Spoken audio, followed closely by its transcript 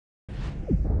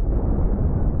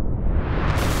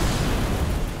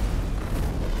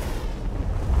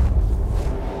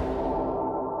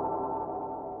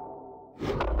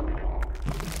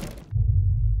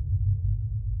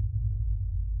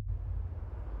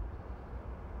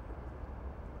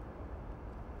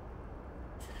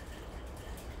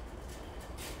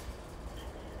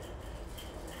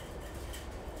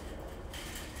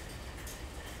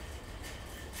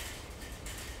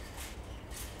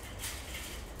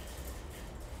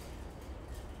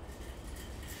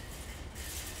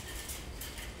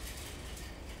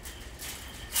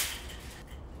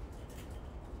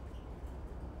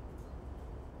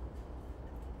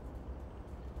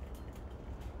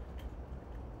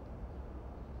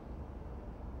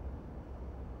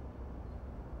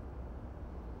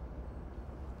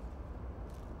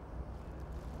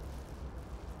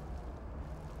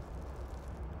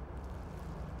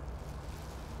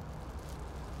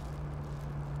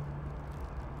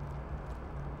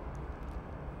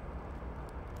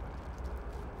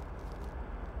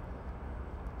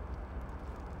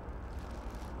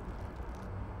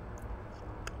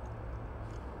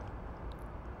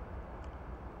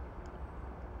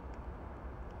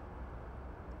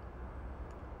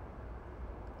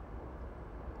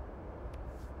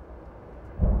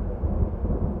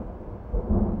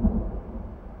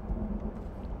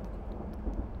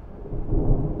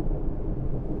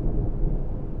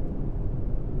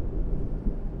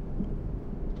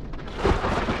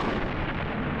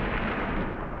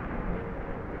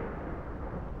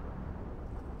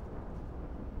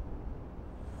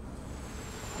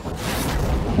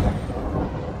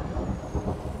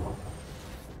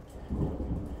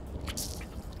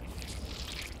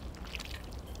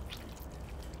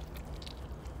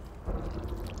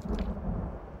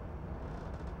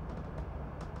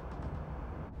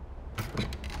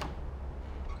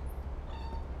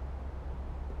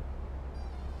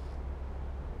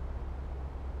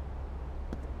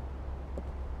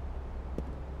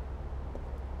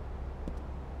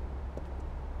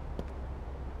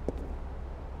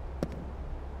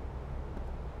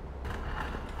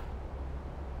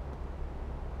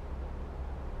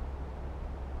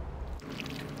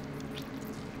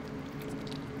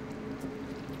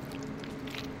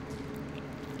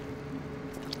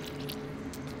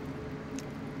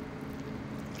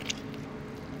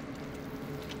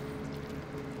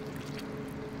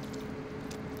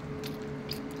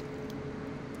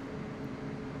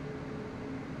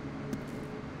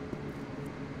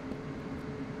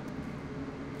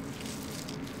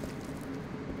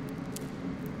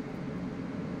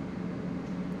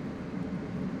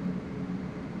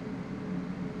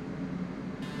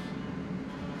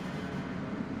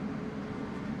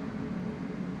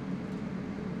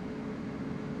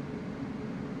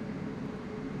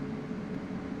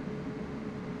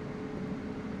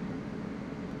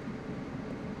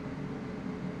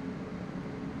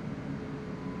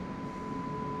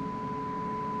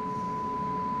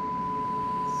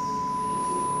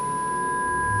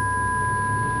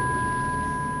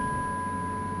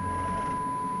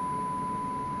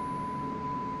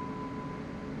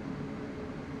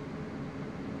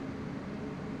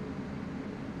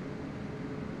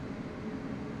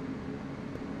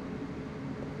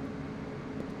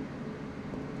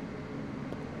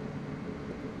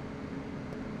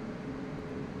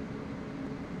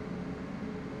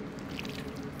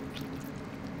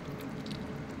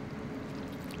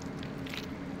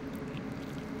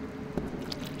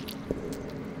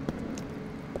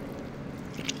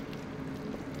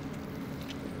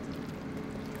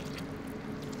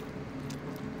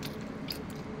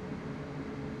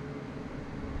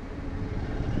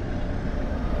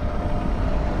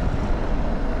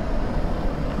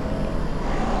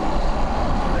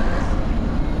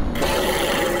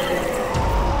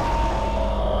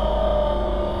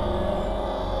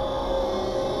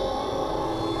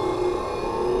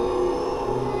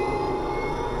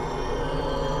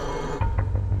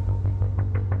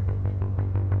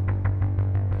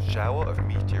shower of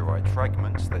meteorite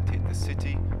fragments that hit the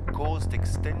city caused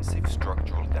extensive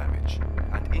structural damage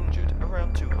and injured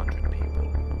around 200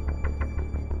 people.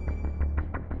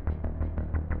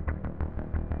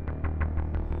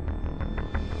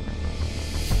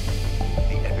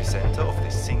 The epicenter of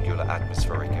this singular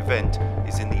atmospheric event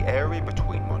is in the area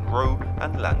between Monroe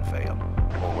and Landvale,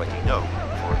 already known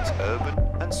for its urban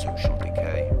and social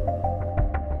decay.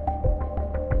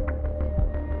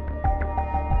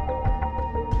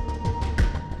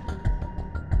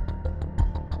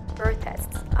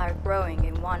 Protests are growing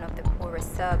in one of the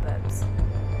poorest suburbs.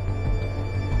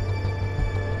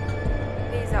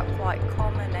 These are quite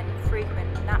common and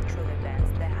frequent natural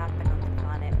events that happen on the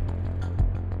planet.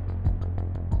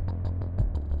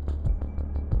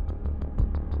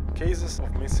 Cases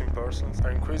of missing persons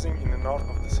are increasing in the north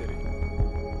of the city.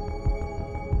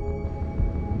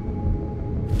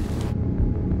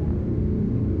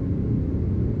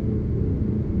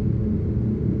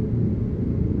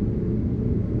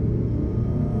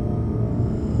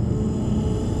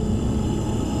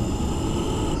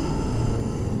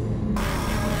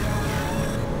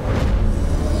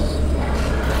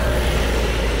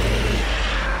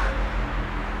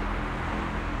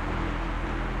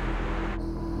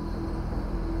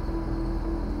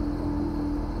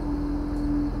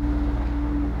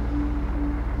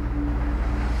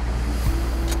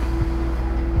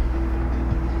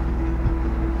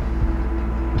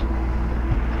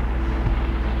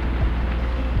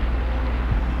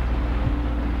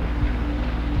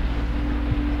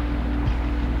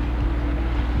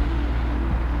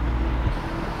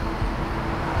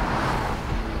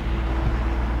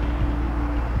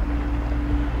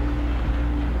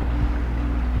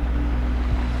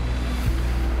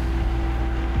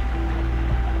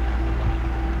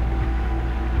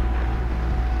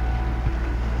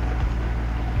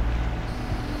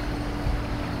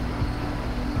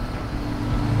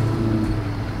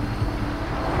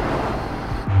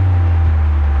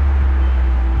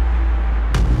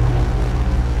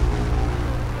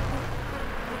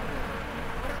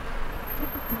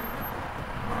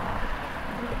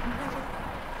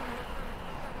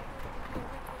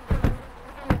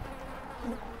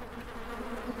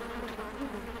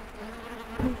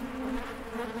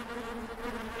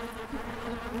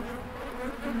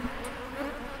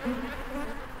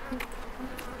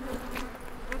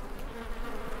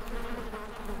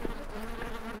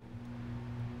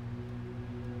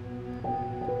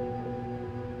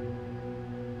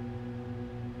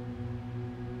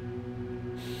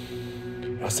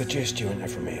 I suggest you enter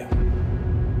from here.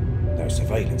 No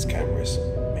surveillance cameras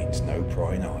means no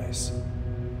prying eyes.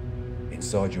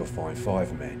 Inside you'll find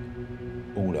 5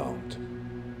 men, all armed,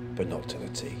 but not to the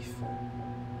teeth.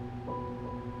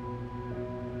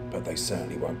 But they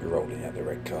certainly won't be rolling out the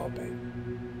red carpet.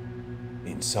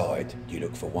 Inside, you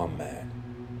look for one man,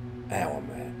 our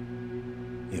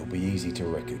man. He'll be easy to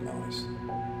recognise.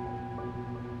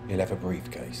 He'll have a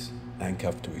briefcase,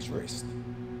 handcuffed to his wrist.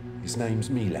 His name's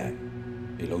Milan.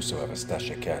 He'll also have a stash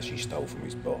of cash he stole from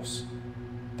his boss.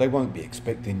 They won't be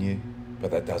expecting you, but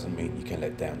that doesn't mean you can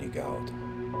let down your guard.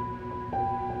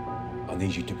 I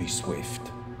need you to be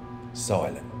swift,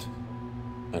 silent,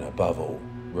 and above all,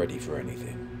 ready for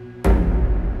anything.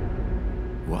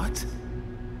 What?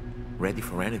 Ready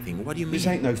for anything? What do you mean? This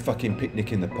ain't no fucking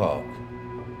picnic in the park.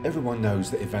 Everyone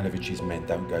knows that Ivanovich's men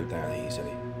don't go down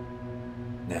easily.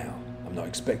 Now, I'm not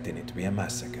expecting it to be a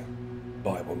massacre,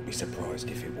 but I wouldn't be surprised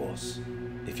if it was.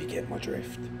 If you get my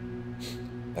drift.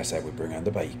 That's how we bring on the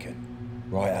bacon.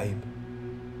 Right, Abe?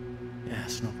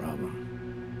 Yes, no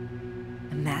problem.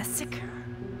 A massacre?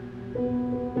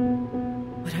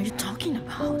 What are you talking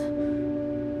about?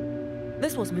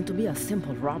 This was meant to be a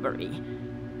simple robbery.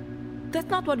 That's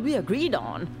not what we agreed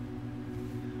on.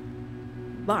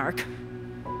 Mark,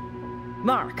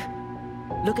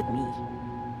 look at me.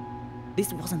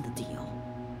 This wasn't the deal.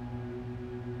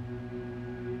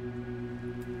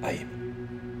 Abe.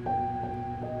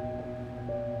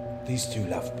 These 2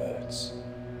 lovebirds.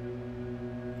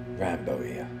 Rambo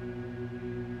here.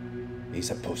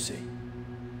 He's a pussy.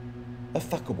 A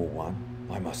fuckable one,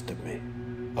 I must admit.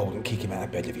 I wouldn't kick him out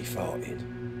of bed if he farted.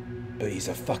 But he's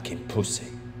a fucking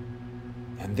pussy.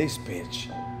 And this bitch,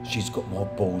 she's got more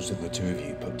balls than the 2 of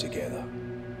you put together.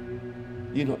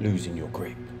 You're not losing your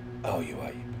grip, are you,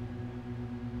 Abe?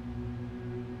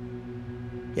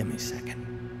 Give me a second.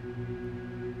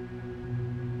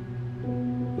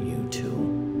 You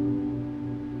too.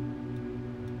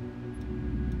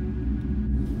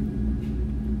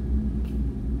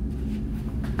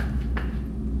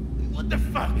 What the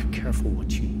fuck? Be careful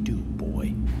what you do,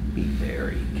 boy. Be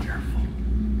very careful.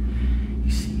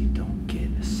 You see, you don't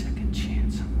get a second.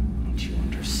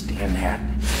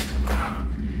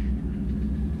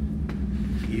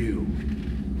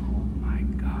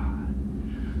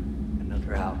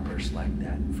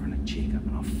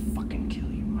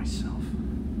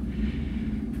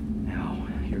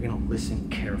 gonna listen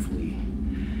carefully.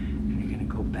 And you're gonna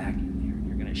go back in there and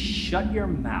you're gonna shut your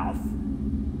mouth.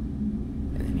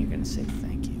 And then you're gonna say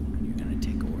thank you and you're gonna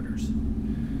take orders.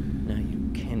 Now you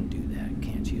can do that,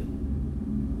 can't you?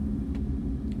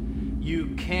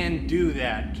 You can do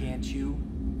that, can't you?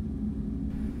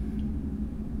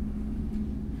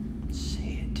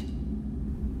 Say it.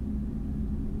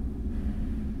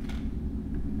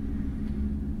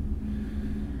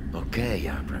 Okay,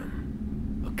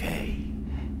 Abram. Okay.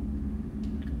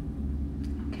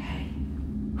 Okay.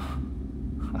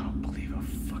 I don't believe a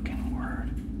fucking word.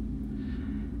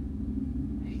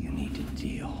 You need to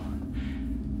deal.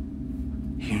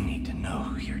 You need to know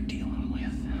who you're dealing with.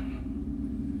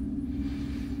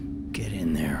 Get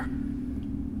in there.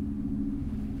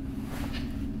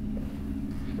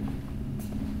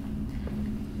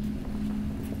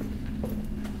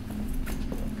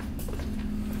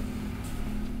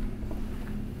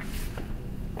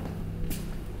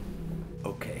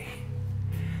 Okay.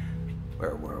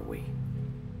 Where were we?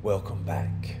 Welcome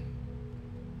back.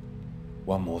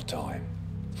 One more time,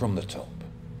 from the top.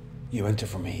 You enter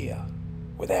from here,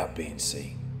 without being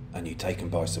seen, and you're taken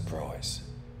by surprise.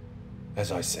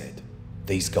 As I said,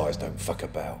 these guys don't fuck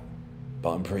about, but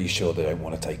I'm pretty sure they don't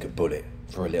want to take a bullet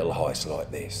for a little heist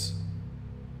like this.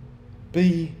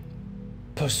 Be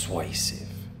persuasive,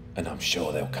 and I'm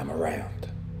sure they'll come around.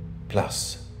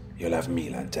 Plus, you'll have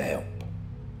Milan to help.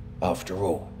 After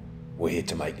all, we're here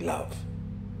to make love,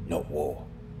 not war.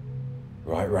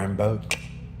 Right, Rambo?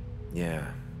 Yeah.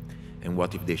 And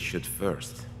what if they shoot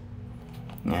first?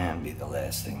 That'd be the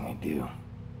last thing they do.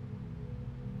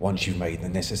 Once you've made the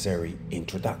necessary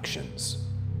introductions,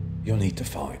 you'll need to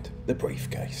find the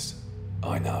briefcase.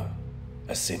 I know,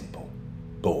 a simple,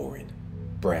 boring,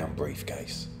 brown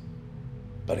briefcase.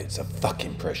 But it's a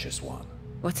fucking precious one.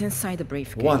 What's inside the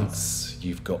briefcase? Once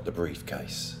you've got the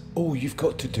briefcase, all you've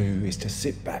got to do is to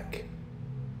sit back,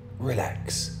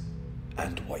 relax,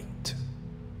 and wait.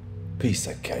 Piece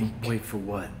of cake. Wait for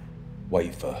what?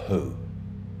 Wait for who?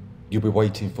 You'll be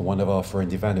waiting for one of our friend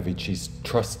Ivanovich's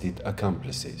trusted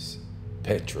accomplices.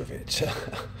 Petrovich.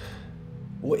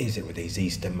 What is it with these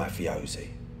Eastern mafiosi?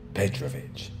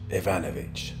 Petrovich,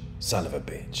 Ivanovich, son of a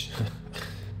bitch.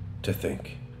 To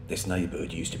think, this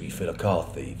neighborhood used to be full of car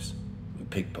thieves and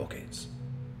pickpockets.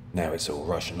 Now it's all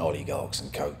Russian oligarchs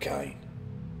and cocaine.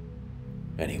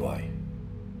 Anyway,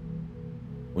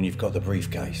 when you've got the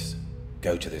briefcase,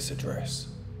 go to this address.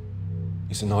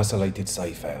 It's an isolated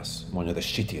safe house, one of the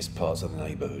shittiest parts of the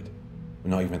neighborhood,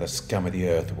 where not even the scum of the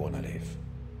earth will want to live.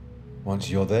 Once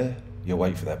you're there, you'll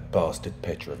wait for that bastard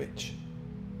Petrovich.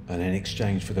 And in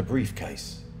exchange for the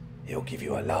briefcase, he'll give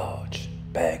you a large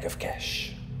bag of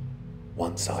cash.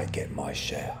 Once I get my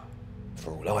share,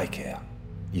 for all I care,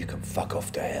 you can fuck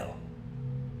off to hell.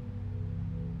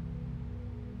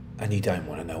 And you don't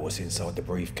want to know what's inside the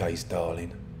briefcase,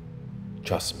 darling.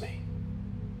 Trust me.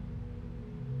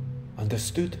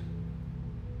 Understood?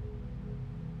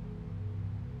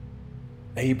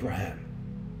 Abraham.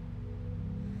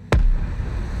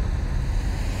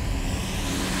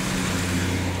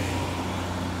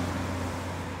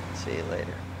 See you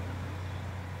later.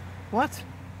 What?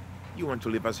 You want to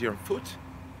leave us here on foot?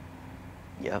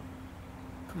 Yep.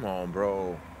 Come on,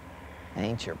 bro. I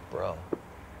ain't your bro.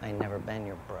 I ain't never been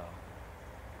your bro.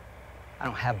 I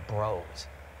don't have bros.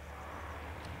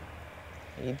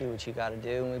 You do what you gotta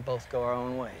do, and we both go our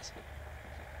own ways.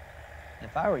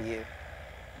 If I were you,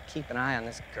 I'd keep an eye on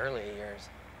this girlie of yours.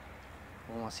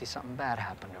 I don't want to see something bad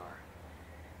happen to her.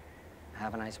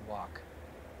 Have a nice walk.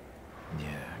 Yeah,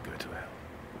 go to hell.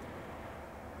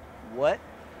 What?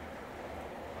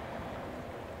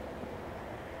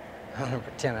 I'm gonna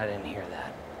pretend I didn't hear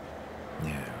that.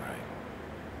 Yeah, right.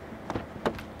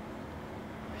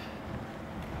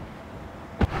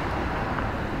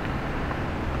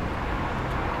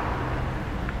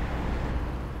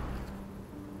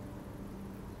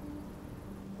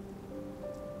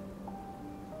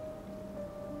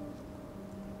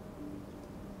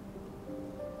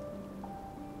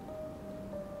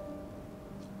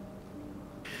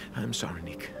 I'm sorry,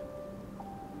 Nick.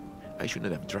 I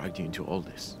shouldn't have dragged you into all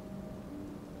this.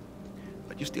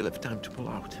 But you still have time to pull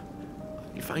out.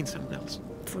 You find someone else.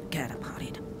 Forget about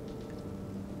it.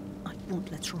 I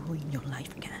won't let you ruin your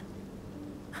life again.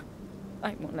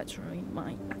 I won't let you ruin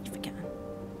my life again.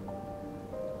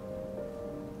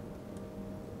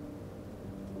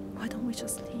 Why don't we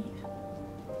just leave?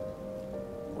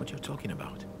 What you're talking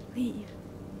about? Leave.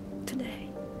 Today.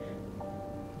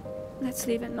 Let's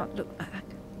leave and not look back.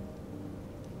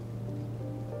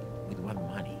 With what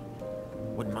money?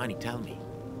 What money? Tell me.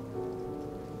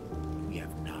 We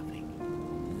have nothing.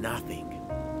 Nothing.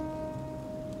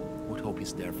 hope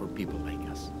is there for people like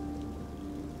us?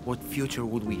 What future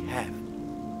would we have?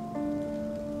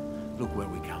 Look where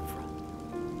we come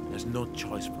from. There's no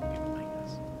choice for people like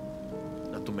us.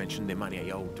 Not to mention the money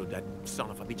I owe to that son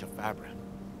of a bitch of Abraham.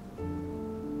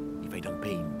 If I don't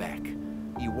pay him back,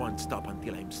 he won't stop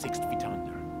until I'm 6 feet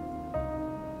under.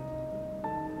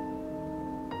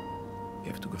 We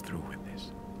have to go through with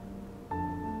this.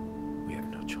 We have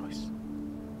no choice.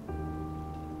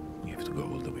 We have to go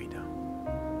all the way down.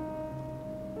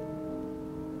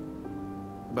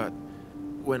 But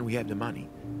when we have the money,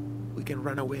 we can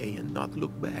run away and not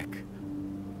look back,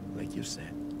 like you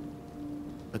said.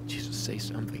 But Jesus, say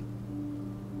something.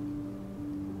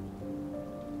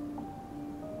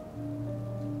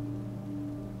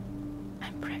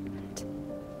 I'm pregnant.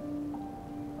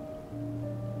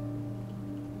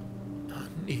 Oh,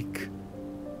 Nick.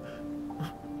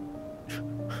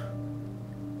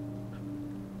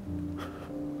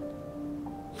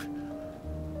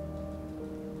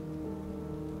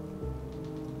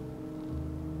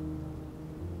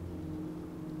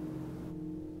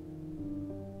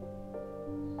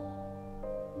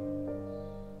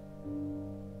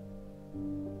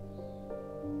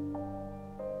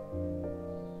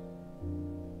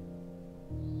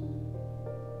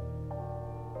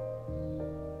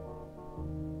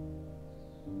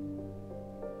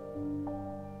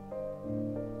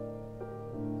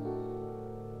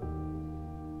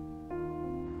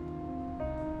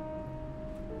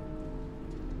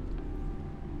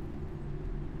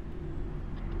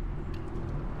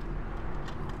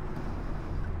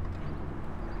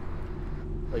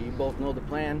 So you both know the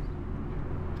plan?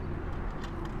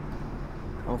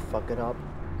 Don't fuck it up.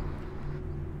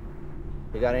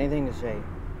 You got anything to say?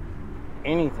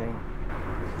 Anything?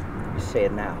 You say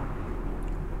it now.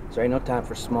 There ain't no time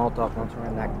for small talk once we're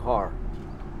in that car.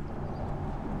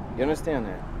 You understand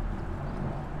that?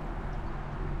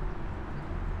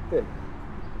 Good.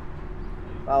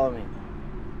 Follow me.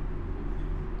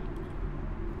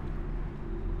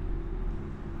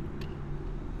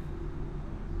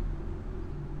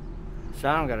 So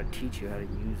I don't gotta teach you how to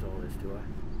use all this, do I?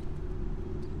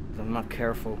 If I'm not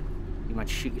careful, you might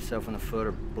shoot yourself in the foot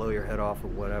or blow your head off or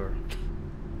whatever.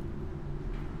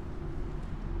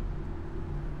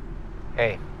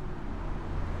 Hey,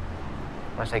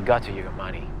 once I got to you your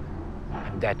money,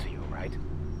 I'm dead to you, right?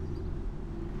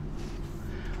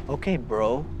 Okay,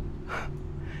 bro.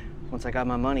 Once I got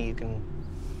my money, you can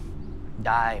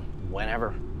die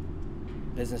whenever.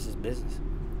 Business is business.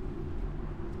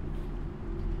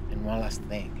 And one last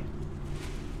thing.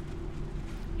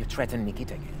 You threatened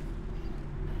Nikita again.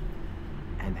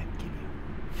 And I'll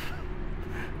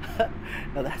kill you.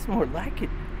 Now that's more like it,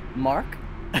 Mark.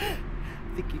 I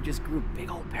think you just grew a big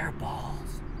old pair of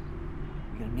balls.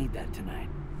 You're gonna need that tonight.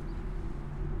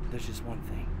 There's just one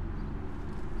thing.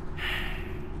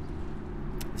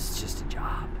 This is just a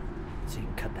job, so you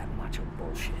can cut that macho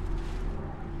bullshit.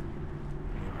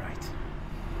 You're right.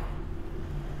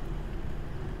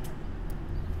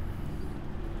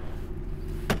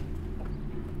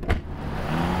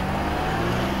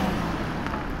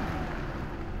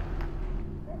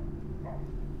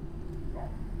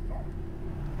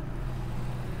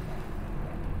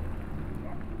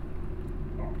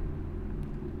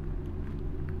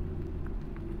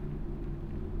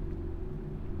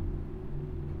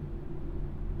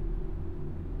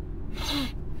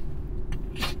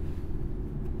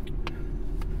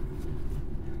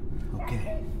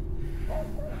 Okay.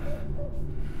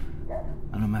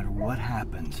 Now, no matter what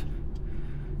happens,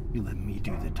 you let me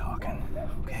do the talking,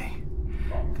 okay?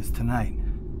 Because tonight,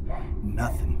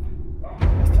 nothing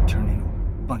has to turn into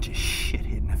a bunch of shit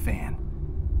hitting a fan.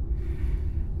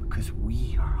 Because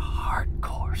we are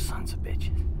hardcore sons of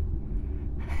bitches.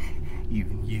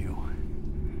 Even you.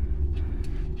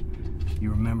 You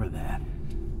remember that?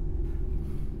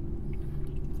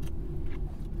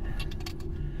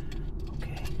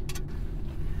 Okay.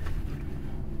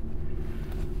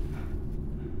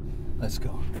 Let's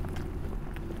go.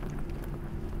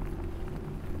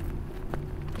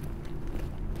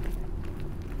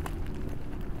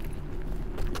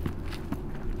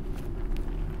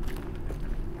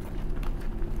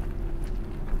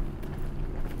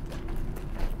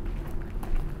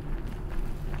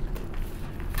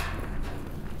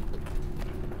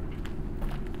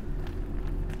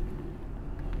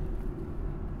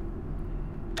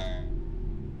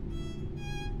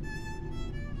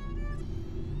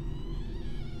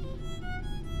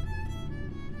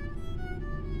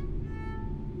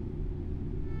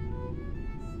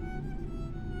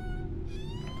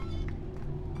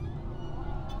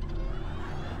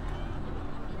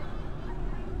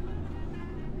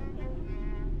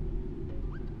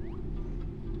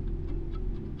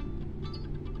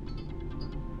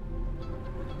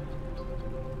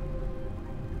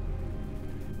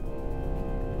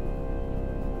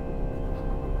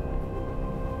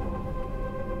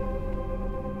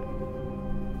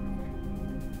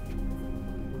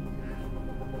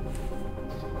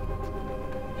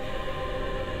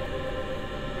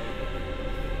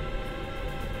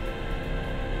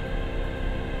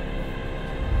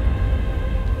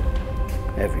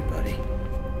 Everybody,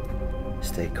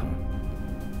 stay calm.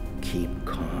 Keep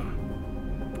calm.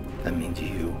 That means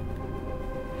you.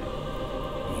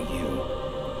 You.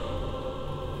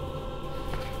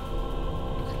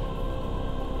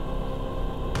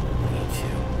 Me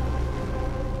too.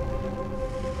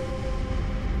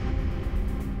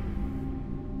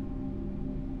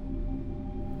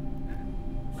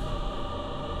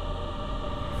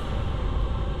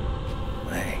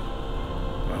 Hey,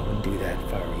 I wouldn't do that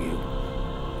if I were you.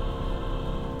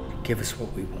 Give us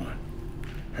what we want,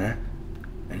 huh?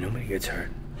 And nobody gets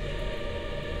hurt.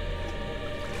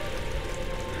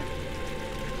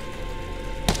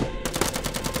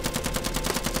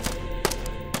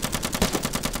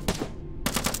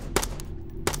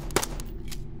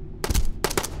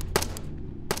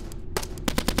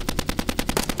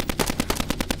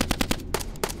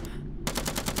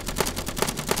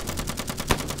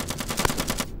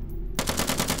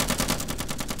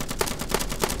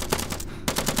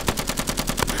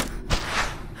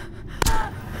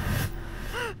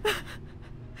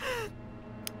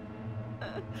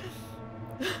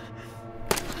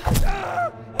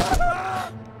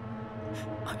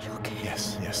 Are you okay?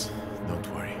 Yes, don't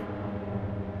worry.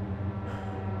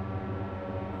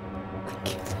 I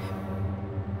killed him.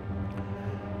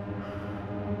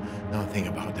 Don't think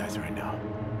about that right now.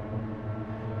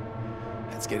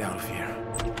 Let's get out of here.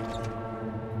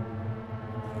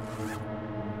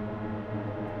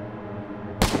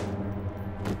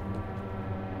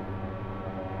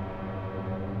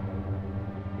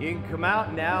 You can come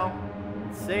out now.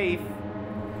 It's safe.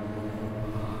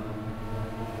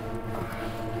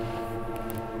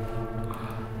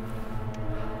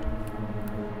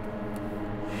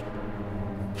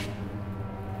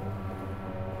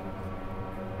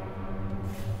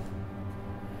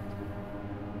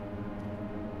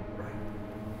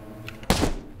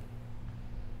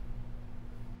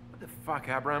 What the fuck,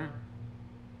 Abram?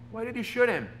 Why did you shoot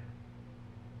him?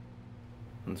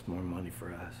 That's more money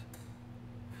for us.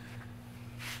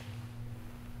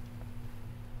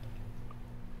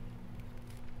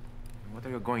 What are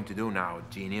you going to do now,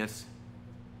 genius?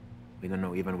 We don't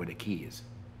know even where the key is.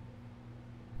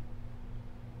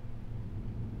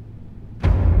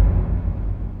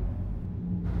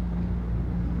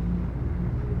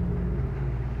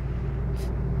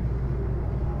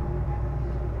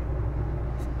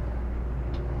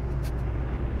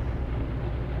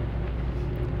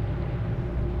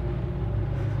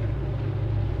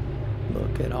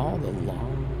 Look at all the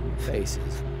long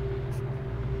faces.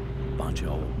 Bunch of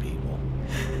old people.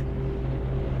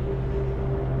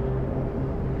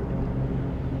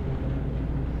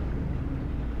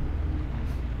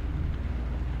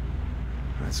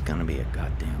 It's gonna be a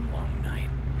goddamn long night.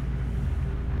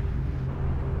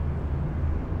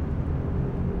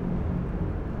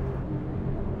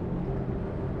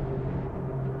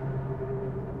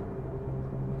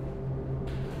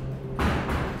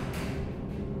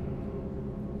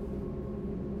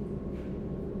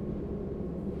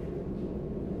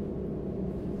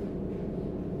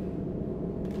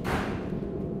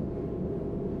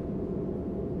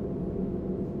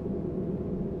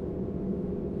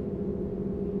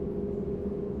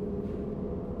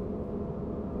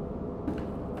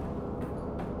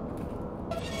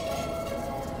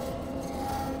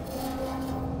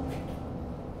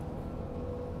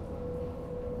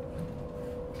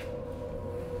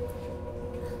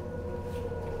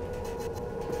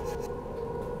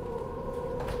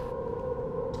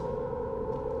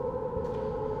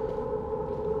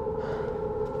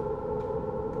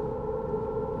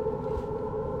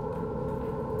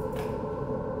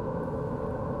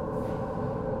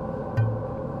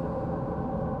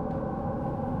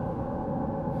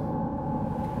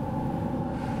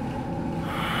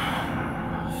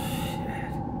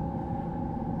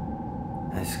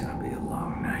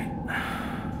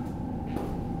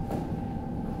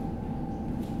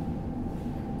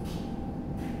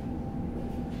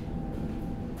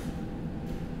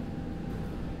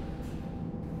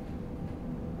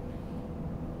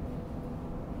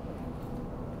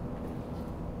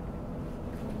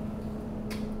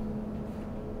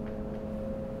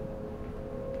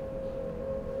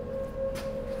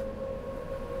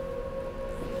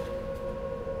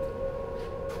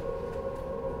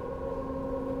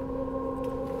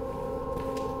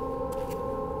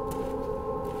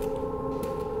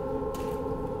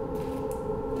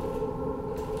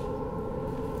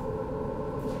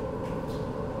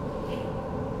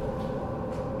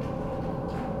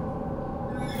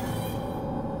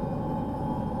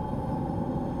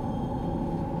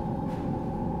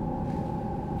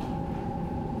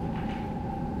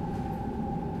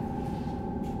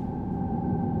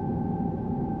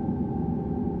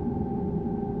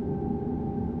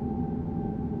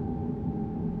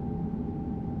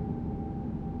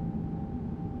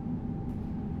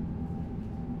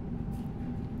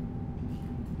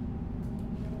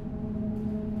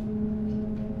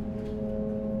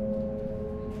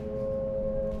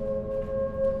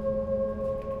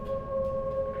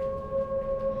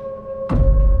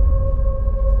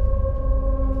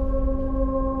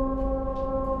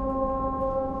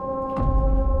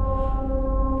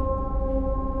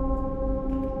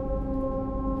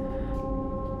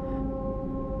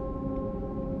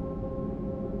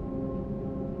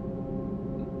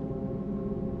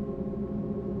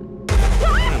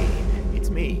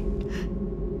 me.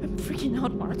 I'm freaking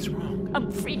out, Mark. What's wrong?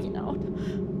 I'm freaking out.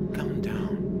 Calm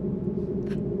down.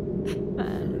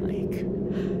 Man. Nick.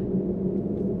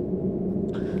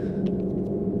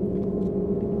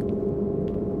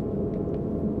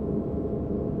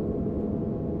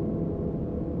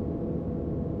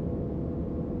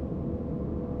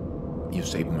 You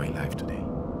saved my life today.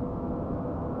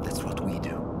 That's what we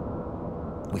do.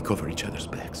 We cover each other's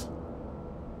backs.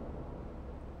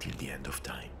 Till the end of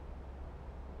time.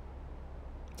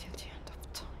 Till the end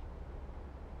of time.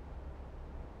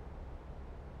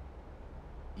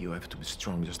 You have to be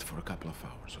strong just for a couple of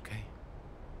hours, okay?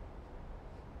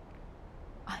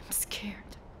 I'm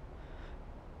scared.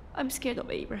 I'm scared of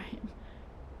Abraham.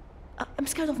 I'm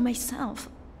scared of myself.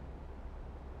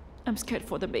 I'm scared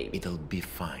for the baby. It'll be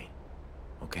fine,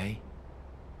 okay?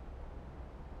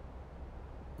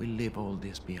 We'll leave all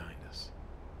this behind us.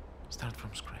 Start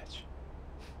from scratch.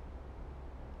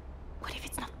 What if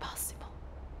it's not possible?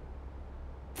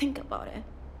 Think about it.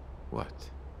 What?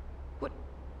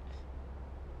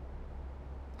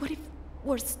 What if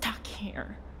we're stuck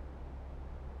here?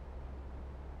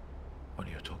 What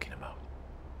are you talking about?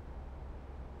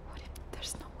 What if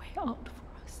there's no way out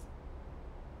for us?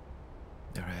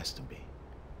 There has to be.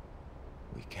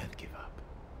 We can't give up.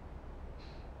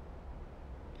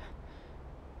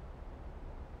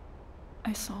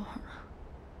 I saw her.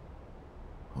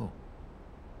 Who?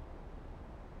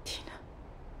 Tina.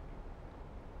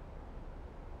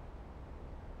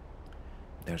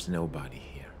 There's nobody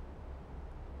here.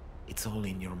 It's all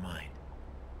in your mind.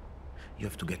 You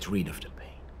have to get rid of the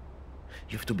pain.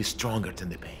 You have to be stronger than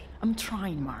the pain. I'm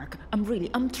trying, Mark. I'm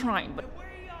trying, but... Where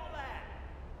are y'all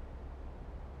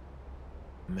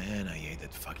at? Man, I hate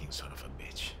that fucking son of a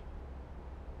bitch.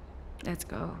 Let's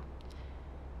go.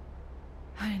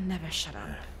 I never shut up.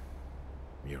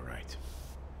 You're right.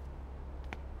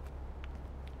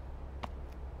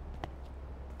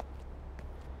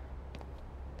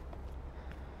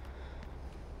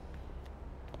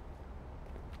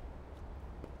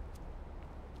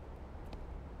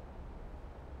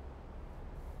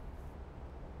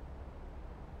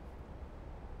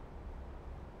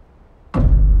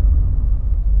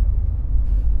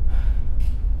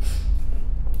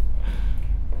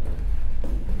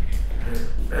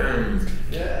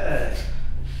 Dad.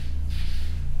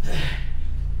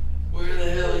 Where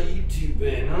the hell have you two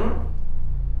been, huh?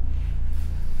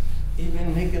 You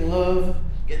been making love,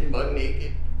 getting butt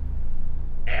naked?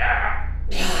 I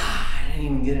didn't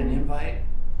even get an invite.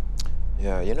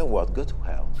 Yeah, you know what? Go to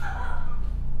hell.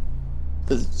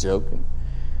 Just joking.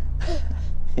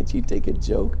 Did you take a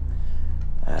joke?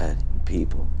 You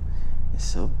people, it's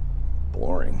so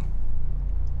boring.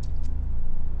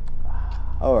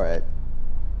 All right.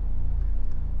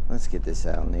 Let's get this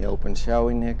out in the open, shall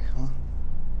we, Nick? Huh?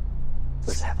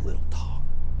 Let's have a little talk.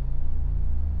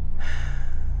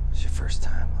 It's your first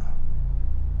time, huh?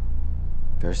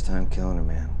 First time killing a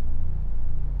man.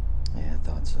 Yeah, I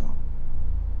thought so.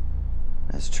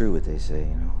 That's true what they say,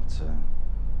 you know. It's, you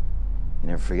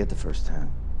never forget the first time.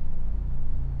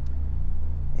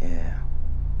 Yeah.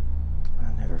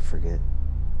 I'll never forget.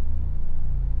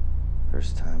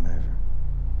 First time I ever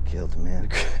killed a man.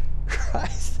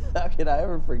 Christ, how could I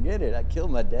ever forget it? I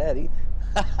killed my daddy.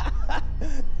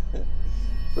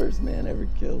 First man ever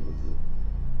killed was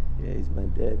yeah, he's my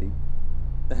daddy.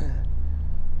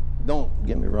 Don't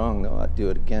get me wrong, though. I'd do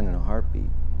it again in a heartbeat.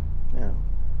 Yeah.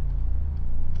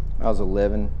 I was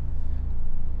 11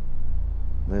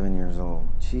 years old.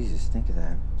 Jesus, think of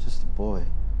that. Just a boy.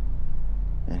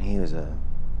 And he was a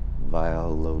vile,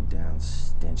 low-down,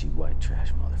 stingy white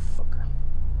trash motherfucker.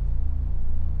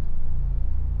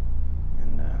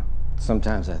 And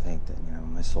sometimes I think that, you know,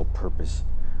 my sole purpose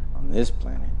on this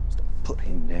planet is to put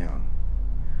him down.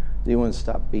 He wouldn't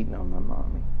stop beating on my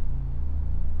mommy.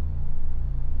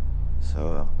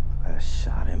 So I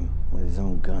shot him with his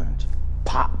own gun. Just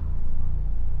pop!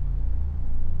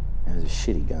 It was a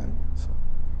shitty gun, so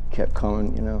it kept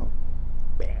coming, you know.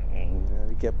 Bang! You know,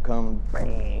 it kept coming,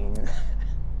 bang!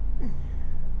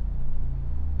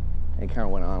 It kind of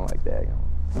went on like that, you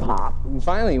know. Pop! And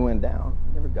finally he went down.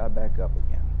 Never got back up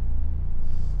again.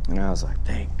 And I was like,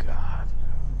 thank God.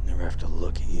 You know, never have to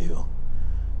look at you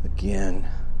again.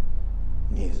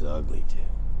 And he was ugly, too.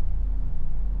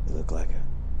 He looked like a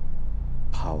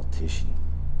politician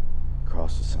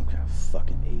crossed with some kind of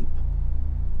fucking ape.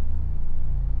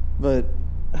 But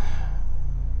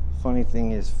funny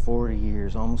thing is, 40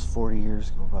 years, almost 40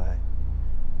 years go by,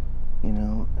 you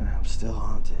know, and I'm still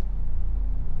haunted.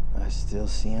 I still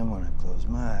see him when I close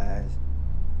my eyes.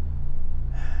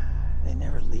 They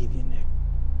never leave you, Nick.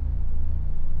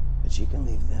 But you can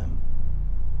leave them.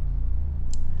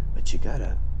 But you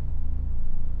gotta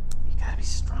be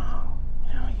strong.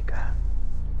 You know,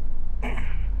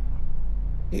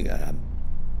 you gotta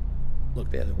look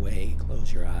the other way,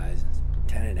 close your eyes,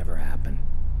 pretend it never happened.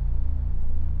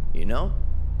 You know?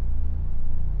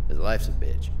 Because life's a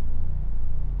bitch.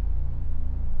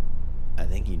 I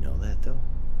think you know that, though.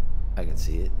 I can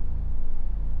see it.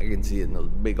 I can see it in those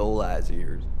big old eyes of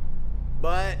yours.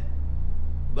 But,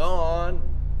 go on.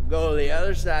 Go to the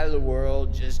other side of the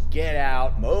world. Just get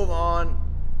out. Move on.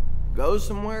 Go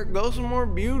somewhere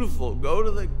beautiful. Go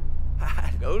to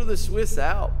the Swiss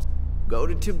Alps. Go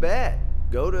to Tibet.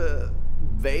 Go to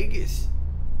Vegas.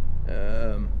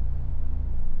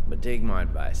 But take my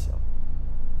advice, though.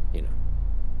 You know,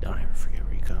 don't ever forget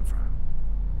where you come from.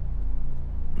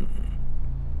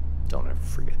 Don't ever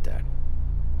forget that.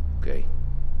 Okay?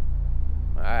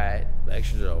 Alright,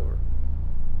 lecture's over.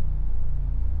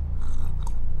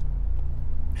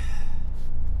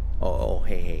 Oh,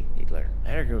 hey, let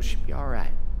her go. She'll be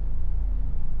alright.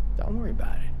 Don't worry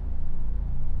about it.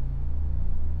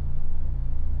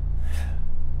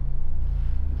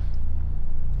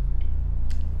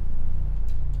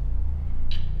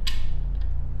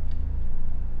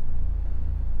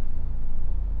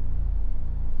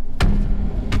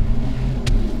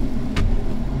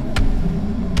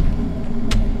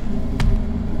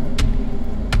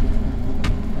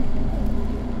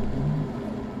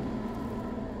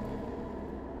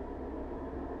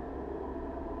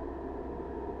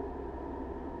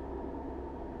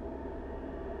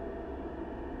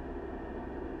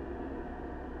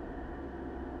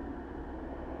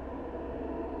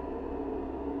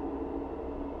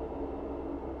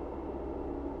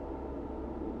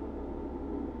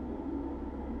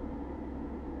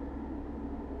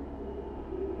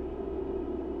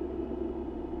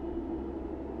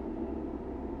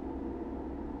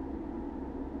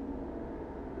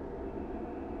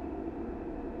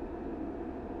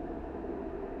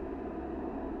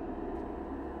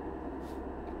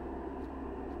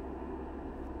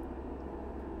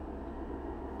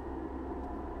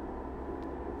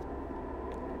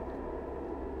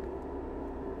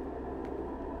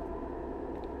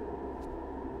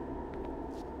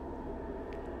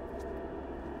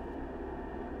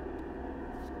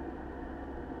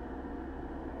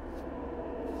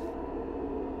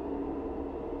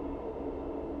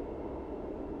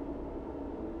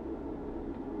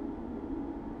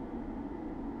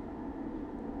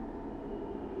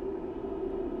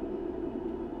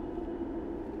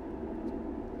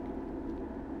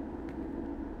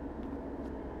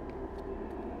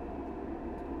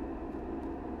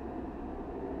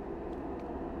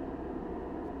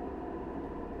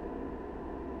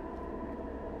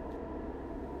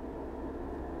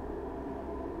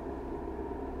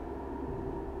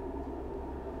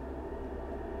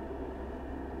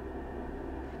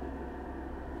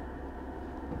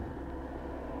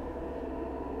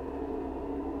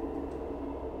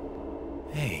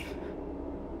 Hey.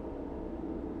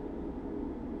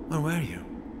 Where were you?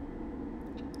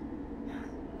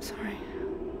 Sorry.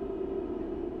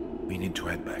 We need to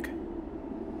head back.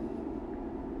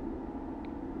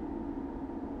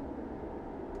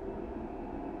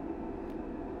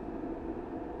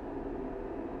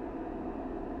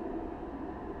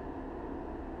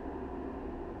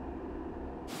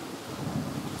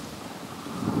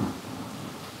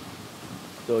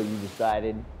 So you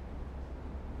decided?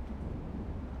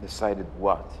 Decided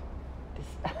what?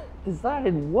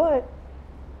 Decided what?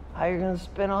 How you're gonna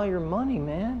spend all your money,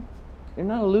 man? You're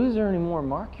not a loser anymore,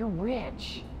 Mark. You're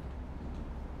rich.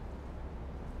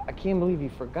 I can't believe you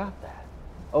forgot that.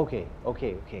 Okay.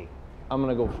 I'm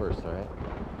gonna go first, all right?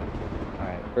 All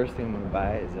right, first thing I'm gonna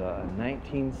buy is a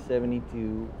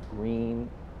 1972 green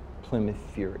Plymouth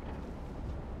Fury.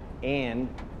 And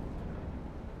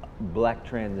black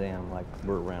Trans Am like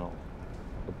Burt Reynolds.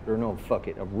 Or no, fuck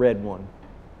it, a red one.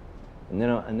 And then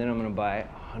I'm gonna buy a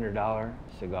 $100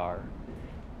 cigar,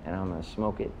 and I'm gonna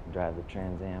smoke it, drive the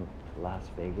Trans Am to Las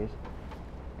Vegas,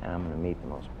 and I'm gonna meet the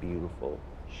most beautiful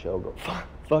showgirl.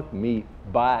 Fuck me,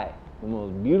 buy the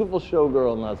most beautiful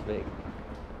showgirl in Las Vegas.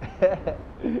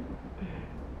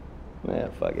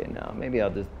 Man, fuck it now. Maybe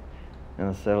I'll just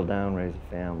settle down, raise a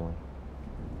family.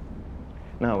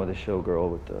 Not with a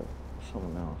showgirl, with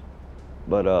someone else.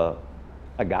 But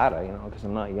I gotta, you know, because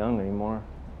I'm not young anymore.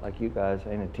 Like you guys,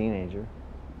 I ain't a teenager.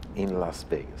 In Las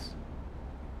Vegas.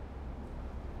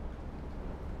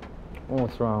 Well,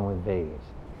 what's wrong with Vegas?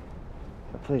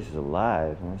 That place is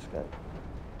alive, and it's got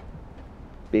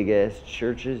big ass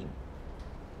churches.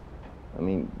 I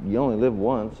mean, you only live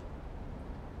once.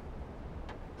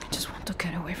 I just want to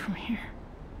get away from here.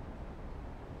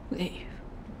 Leave.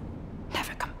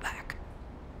 Never come back.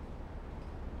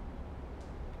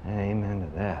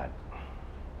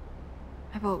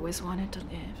 I've always wanted to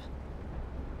live.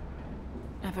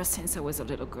 Ever since I was a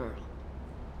little girl.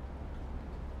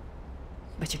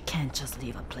 But you can't just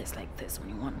leave a place like this when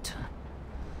you want to.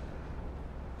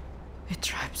 It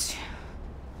traps you.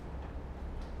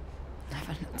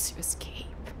 Never lets you escape.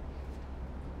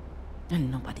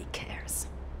 And nobody cares.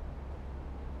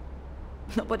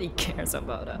 Nobody cares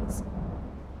about us.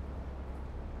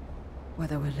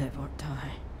 Whether we live or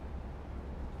die.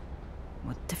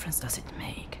 What difference does it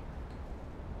make?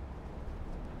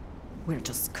 We're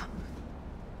just scum.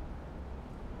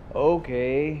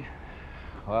 Okay.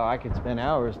 Well, I could spend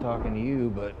hours talking to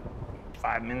you, but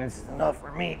 5 minutes is enough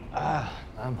for me.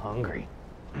 I'm hungry.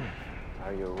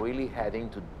 Are you really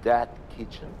heading to that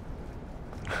kitchen?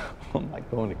 I'm not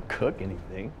going to cook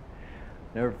anything.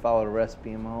 Never followed a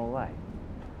recipe in my whole life.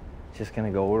 Just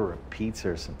gonna go order a pizza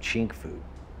or some chink food.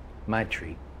 My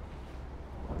treat.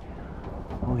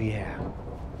 Oh yeah,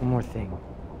 one more thing.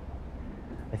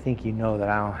 I think you know that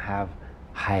I don't have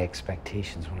high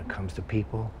expectations when it comes to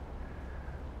people.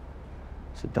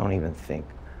 So don't even think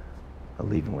of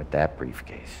leaving with that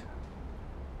briefcase.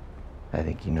 I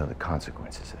think you know the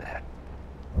consequences of that.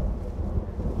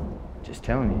 Just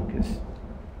telling you, because,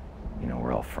 you know,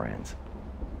 we're all friends.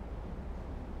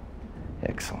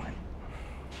 Excellent.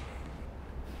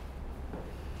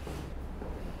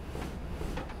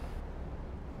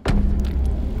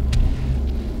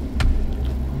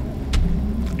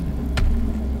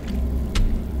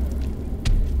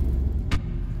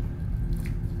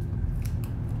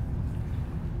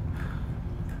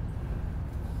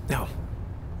 No.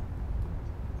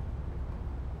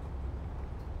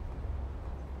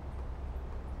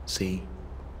 See?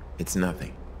 It's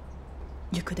nothing.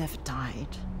 You could have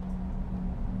died.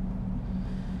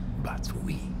 But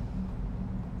we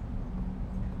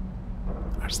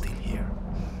are still here.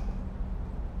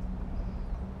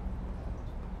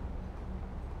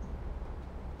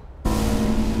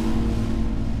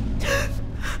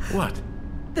 What?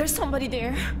 There's somebody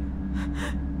there.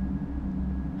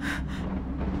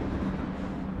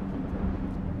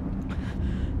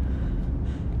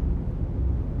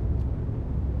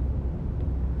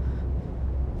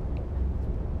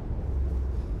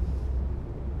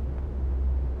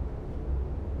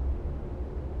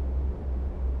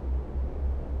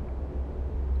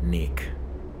 Nick.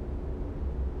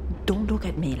 Don't look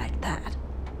at me like that.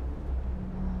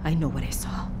 I know what I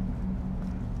saw.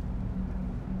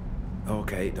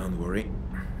 Okay, don't worry.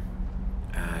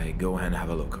 I go and have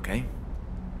a look, okay?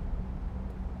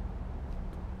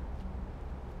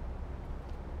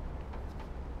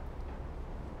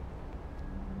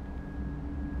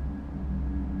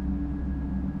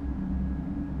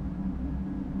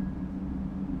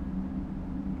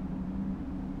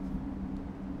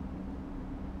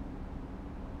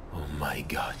 Oh my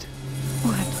God.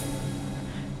 What?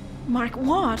 Mark,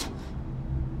 what?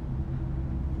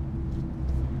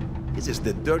 This is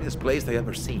the dirtiest place I've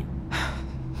ever seen.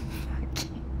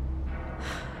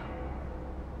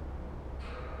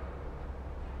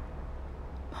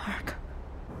 Mark.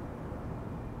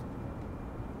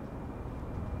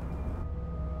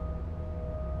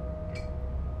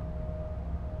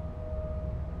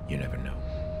 You never know.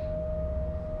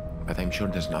 But I'm sure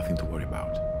there's nothing to worry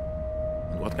about.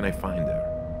 And what can I find there?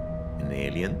 An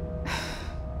alien?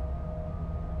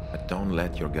 But don't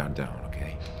let your guard down,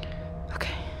 okay?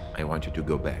 Okay. I want you to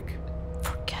go back.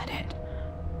 Forget it.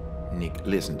 Nick,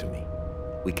 listen to me.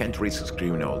 We can't risk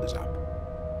screwing all this up.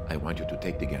 I want you to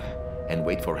take the gun and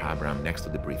wait for Abraham next to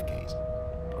the briefcase.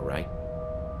 All right?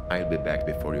 I'll be back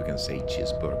before you can say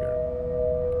cheeseburger.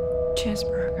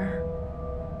 Cheeseburger.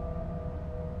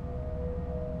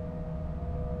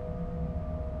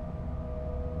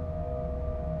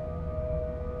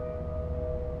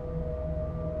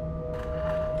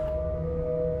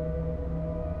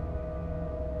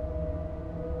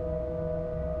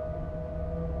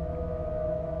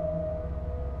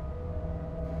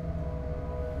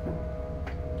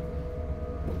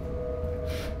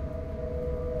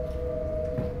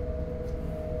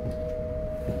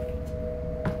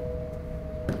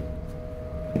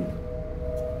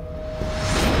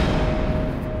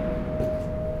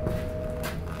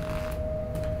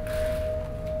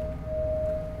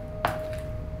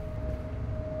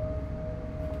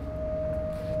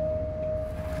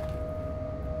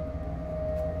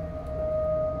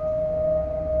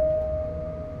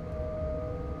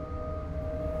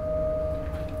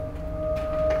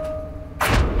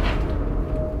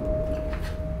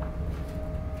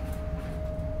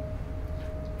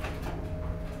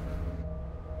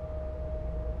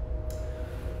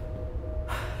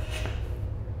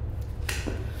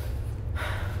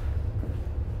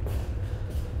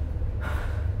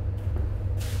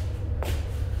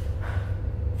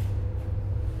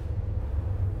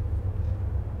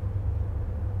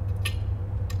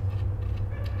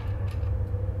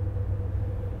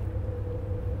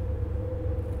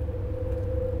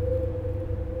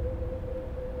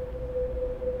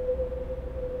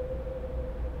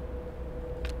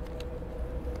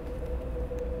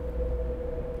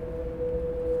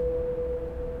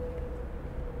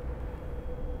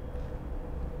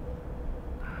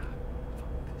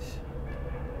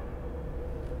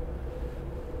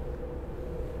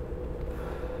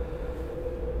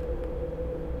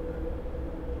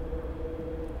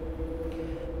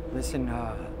 Listen,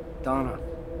 Donna,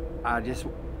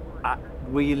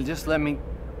 will you just let me,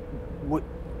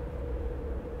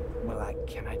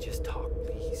 can I just talk,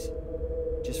 please?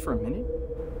 Just for a minute?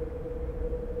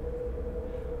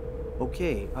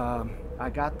 Okay,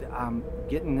 I'm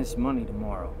getting this money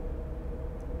tomorrow,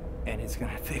 and it's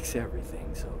gonna fix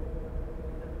everything, so.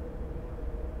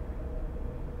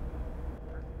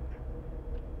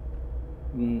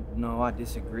 No, I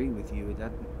disagree with you.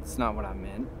 That's not what I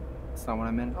meant. That's not what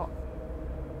I meant at all.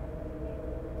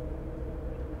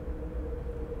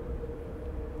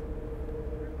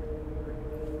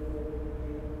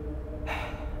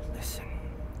 Listen.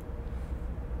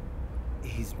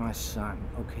 He's my son,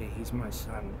 okay? He's my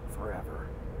son forever.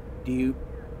 Do you...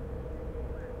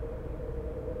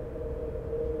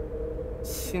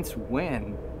 Since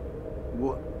when?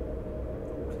 What?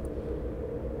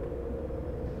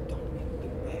 Don't make me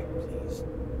beg, please.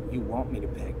 You want me to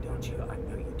beg, don't you? I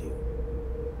know you do.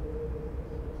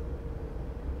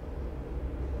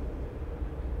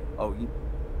 Oh,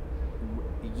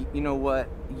 you know what?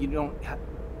 You don't have...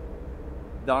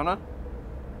 Donna?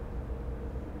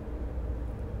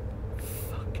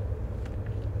 Fuck you.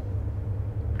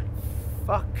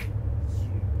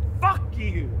 Fuck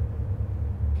you!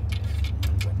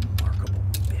 Remarkable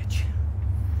bitch.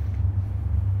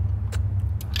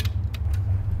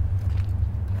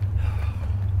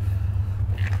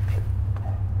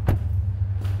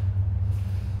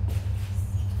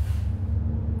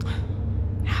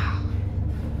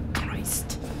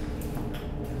 Christ.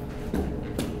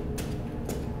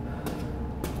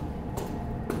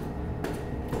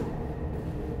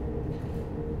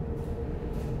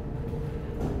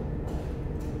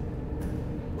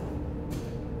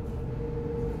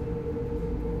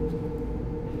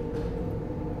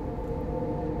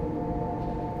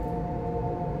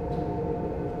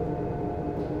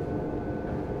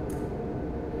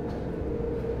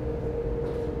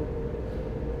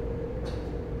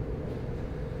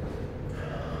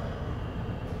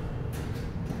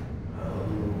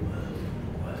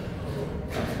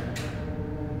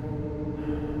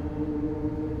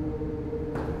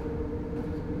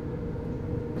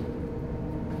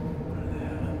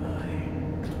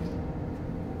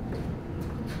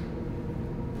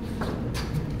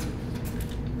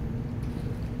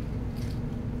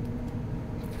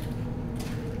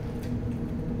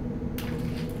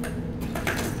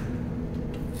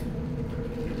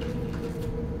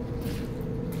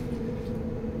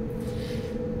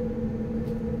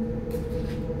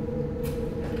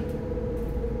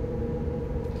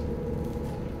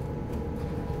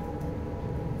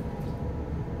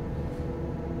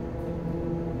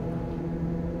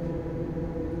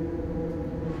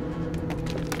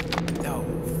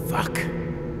 Fuck.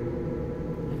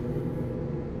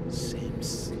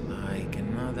 Seems like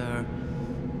another...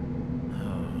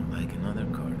 Oh, like another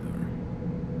corridor.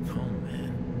 Oh,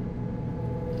 man.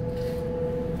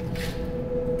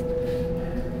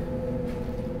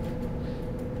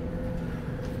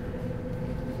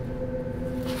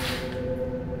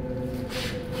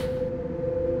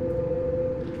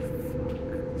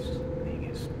 This thing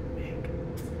is big.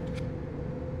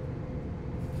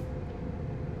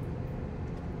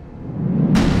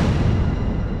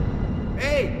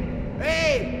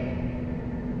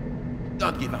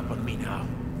 Don't give up on me now.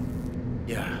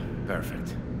 Yeah,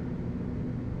 perfect.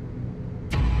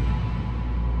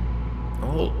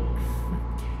 All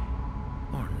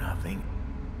or nothing.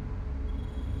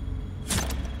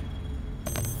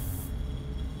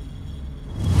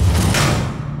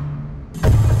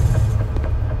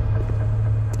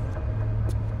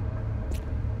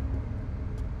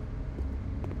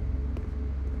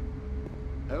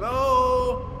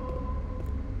 Hello?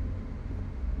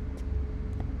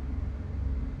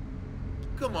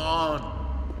 Come on,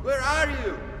 where are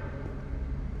you?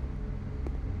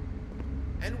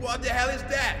 And what the hell is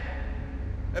that?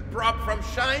 A prop from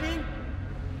Shining?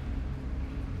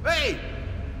 Hey!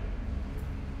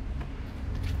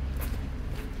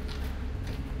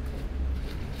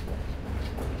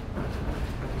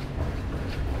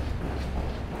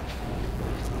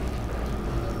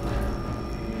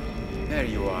 There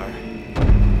you are.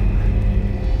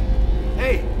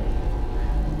 Hey!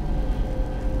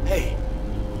 Hey!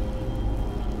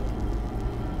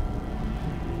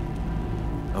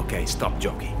 Okay, stop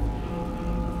joking.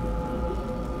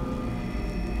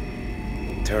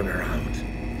 Turn around.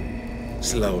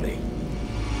 Slowly.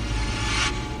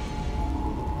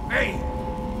 Hey!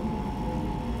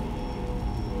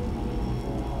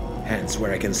 Hands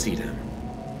where I can see them.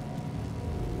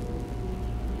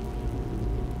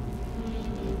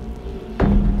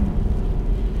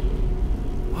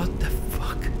 What the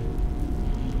fuck?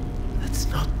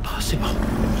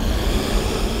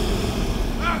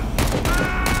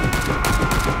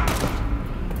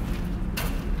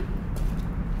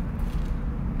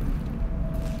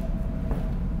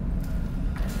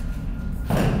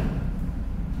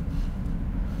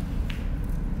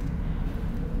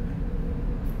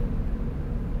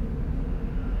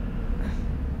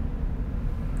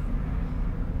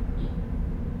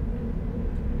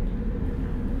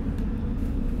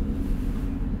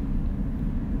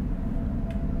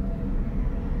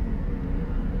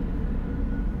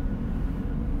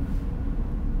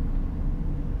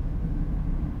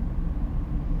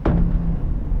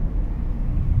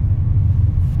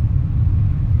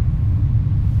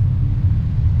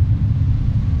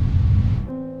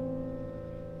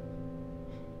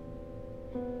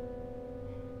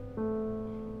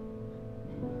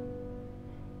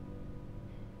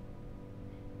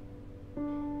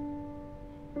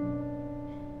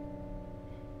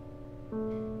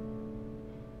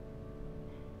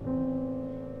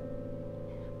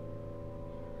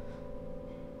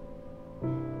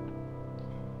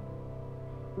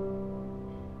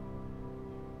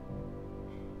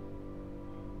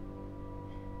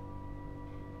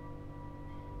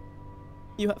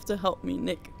 You have to help me,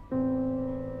 Nick.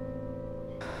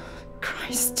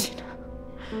 Christina.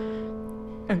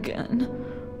 Again.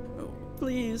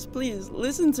 Please, please,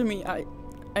 listen to me. I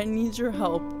need your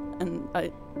help, and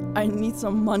I need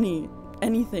some money.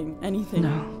 Anything.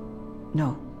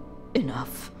 No.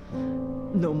 Enough.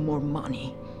 No more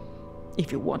money.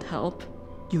 If you want help,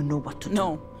 you know what to do.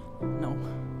 No.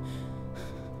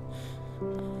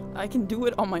 I can do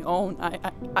it on my own.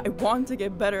 I want to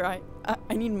get better. I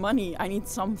need money. I need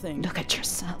something. Look at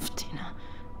yourself, Tina.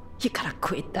 You gotta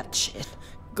quit that shit.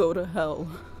 Go to hell.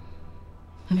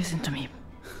 Listen to me.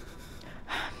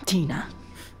 Tina.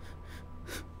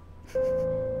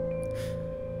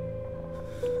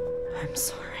 I'm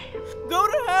sorry. Go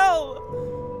to hell!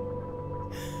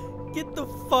 Get the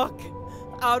fuck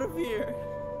out of here.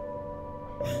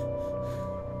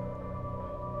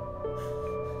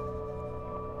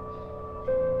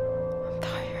 I'm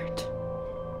tired.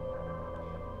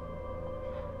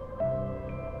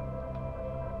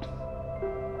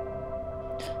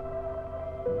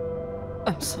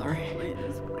 I'm sorry.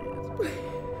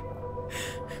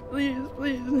 Please,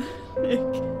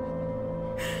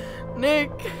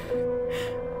 Nick,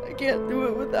 I can't do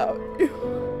it without you.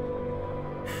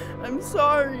 I'm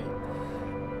sorry.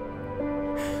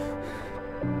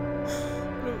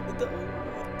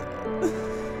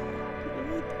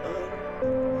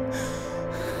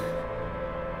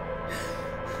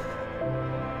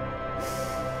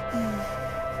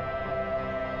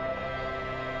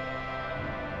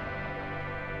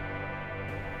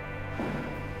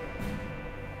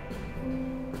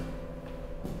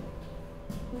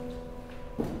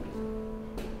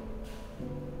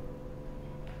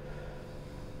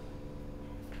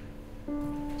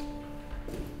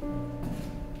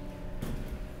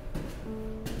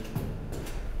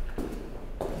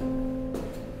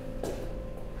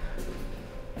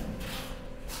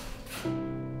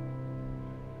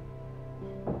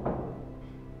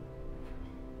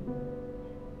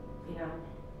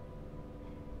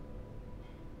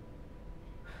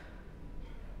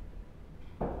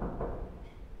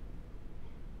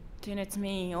 Tina, it's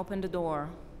me. Open the door.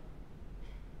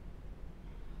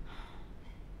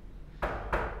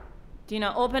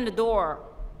 Tina, open the door.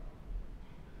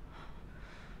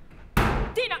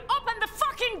 Tina, open the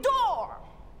fucking door!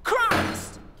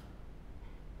 Christ!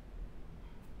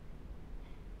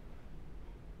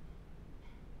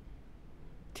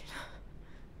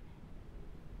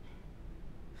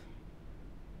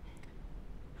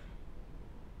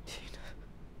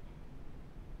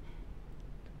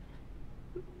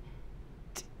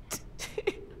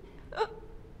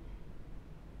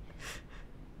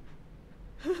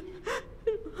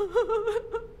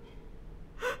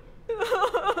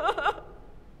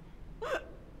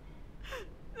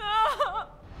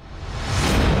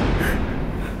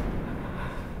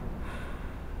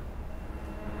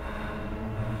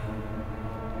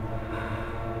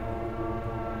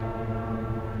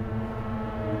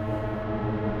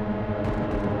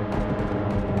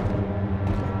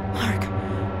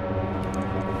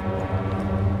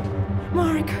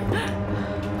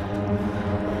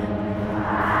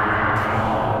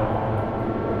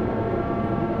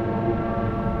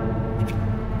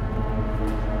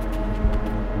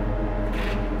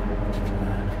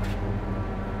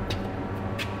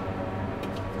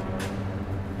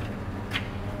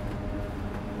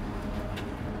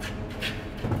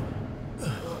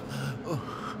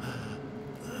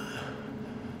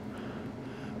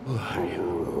 Who are you?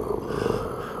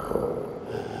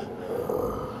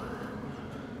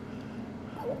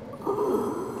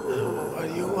 What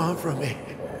do you want from me?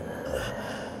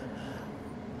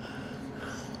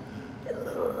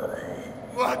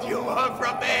 What do you want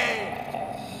from me?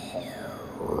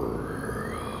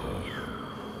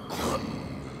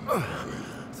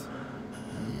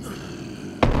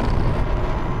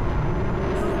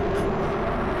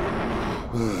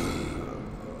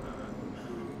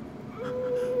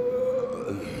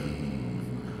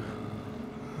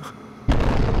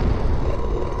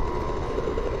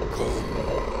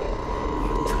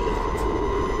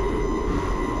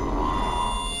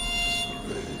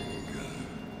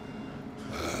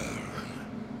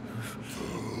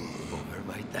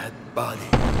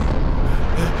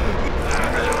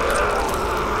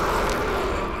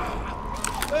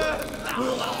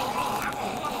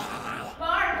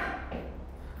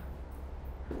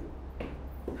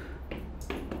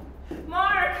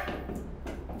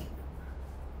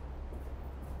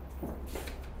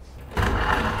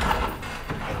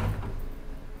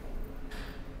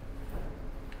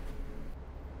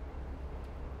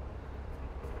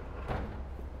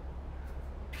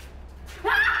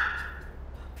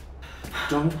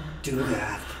 Don't do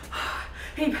that.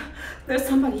 Abe, there's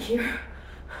somebody here.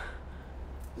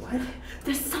 What?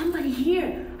 There's somebody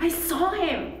here. I saw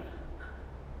him.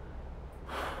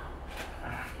 Oh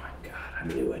my God, I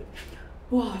knew it.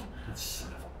 What? That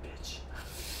son of a bitch.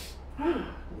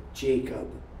 Jacob.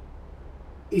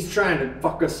 He's trying to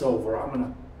fuck us over. I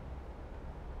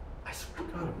swear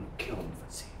to God, I'm gonna kill him if I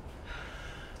see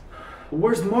him.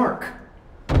 Where's Mark?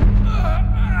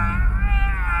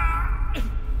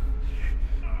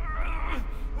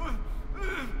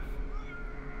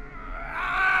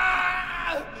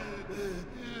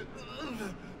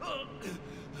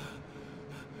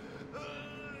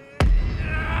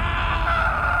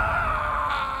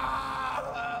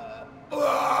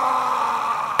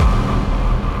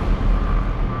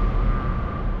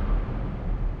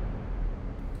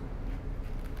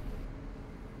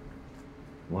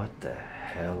 What the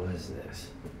hell is this?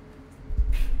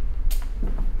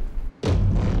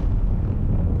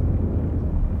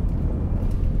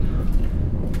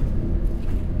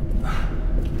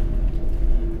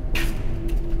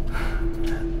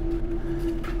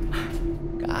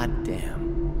 Goddamn.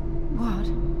 What?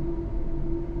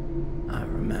 I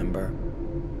remember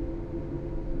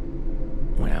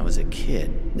when I was a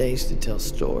kid, they used to tell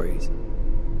stories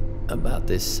about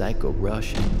this psycho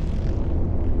Russian.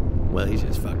 Well, he's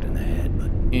just fucked in the head, but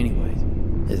anyways,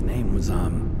 his name was,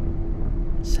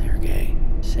 Sergei.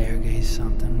 Sergei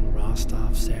something,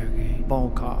 Rostov, Sergei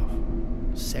Volkov.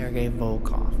 Sergei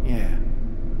Volkov, yeah.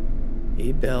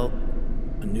 He built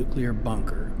a nuclear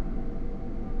bunker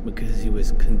because he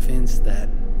was convinced that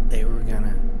they were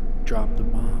gonna drop the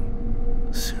bomb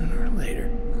sooner or later.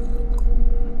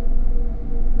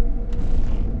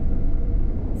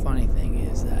 Funny thing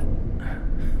is that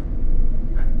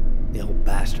the old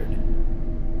bastard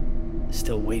is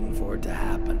still waiting for it to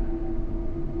happen.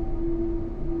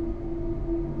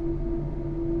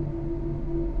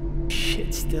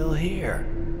 Shit's still here.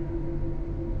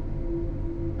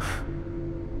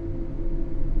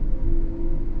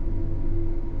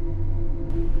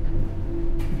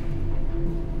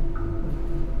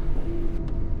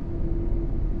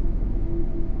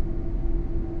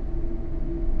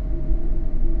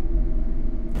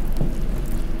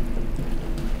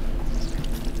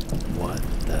 What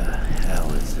the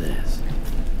hell is this?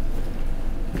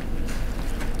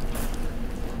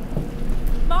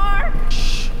 Mark!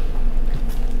 Shh.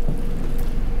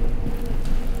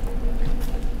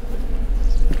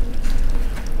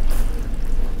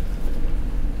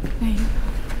 Abe.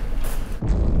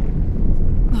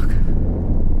 Look.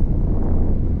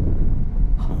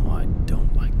 Oh, I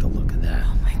don't like the look of that.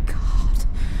 Oh my God.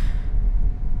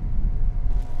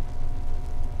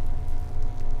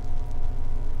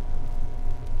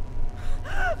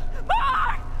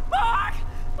 Mark! Mark!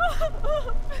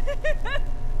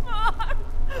 Mark!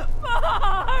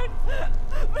 Mark!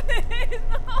 Please,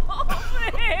 no,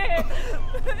 please!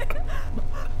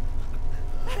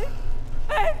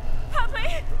 Hey, help me!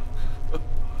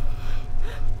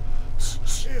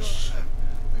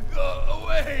 Go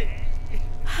away!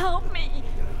 Help me!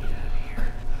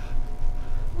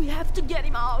 We have to get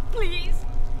him out, please!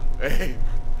 Hey,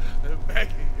 I'm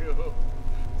begging you.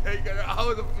 Take her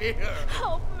out of here.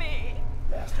 Help me!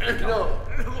 No.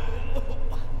 No.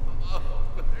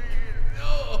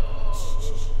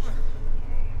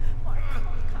 Mark,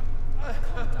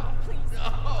 calm down, please. No,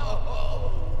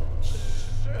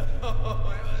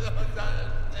 you don't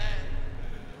understand.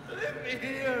 Leave me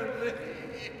here,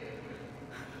 please.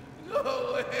 Go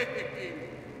away.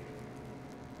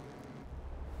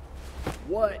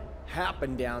 What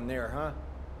happened down there, huh?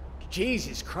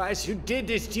 Jesus Christ, who did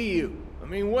this to you? I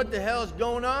mean, what the hell's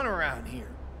going on around here?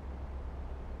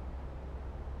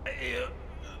 You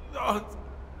don't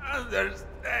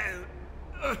understand.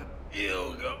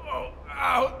 You go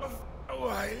out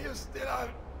while you still have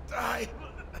time.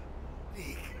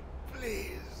 Nick,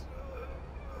 please.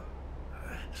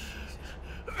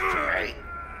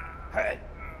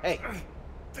 Hey.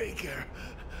 Take her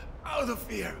out of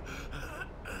here.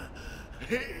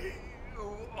 He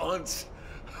wants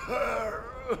her.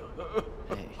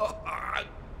 Hey.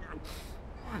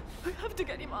 We have to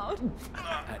get him out.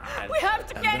 I We have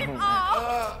to get him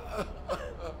out.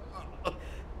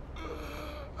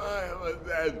 I am a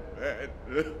dead man.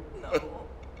 No.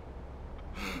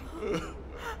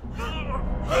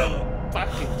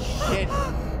 Fucking shit.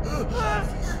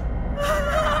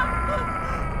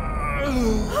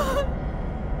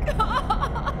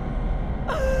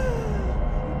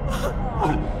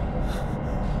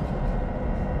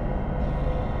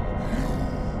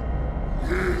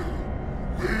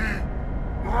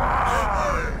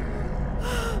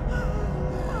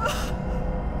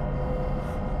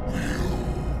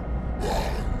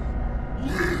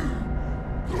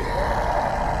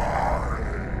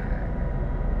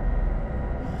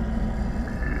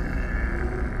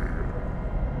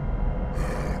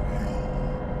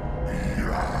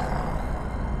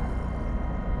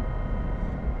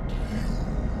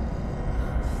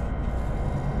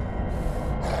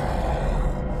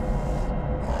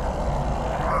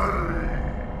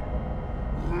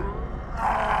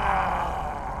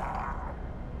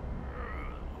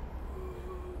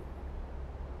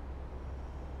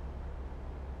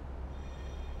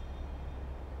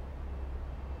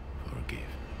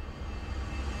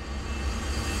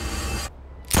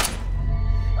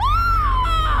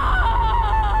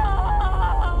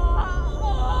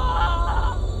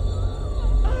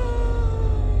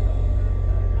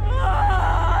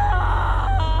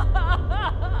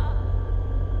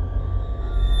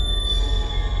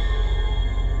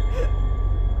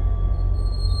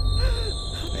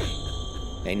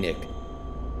 Hey, Nick.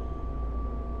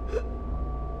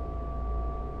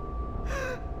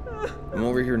 Come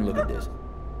over here and look at this.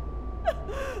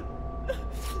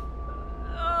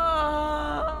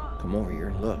 Come over here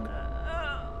and look.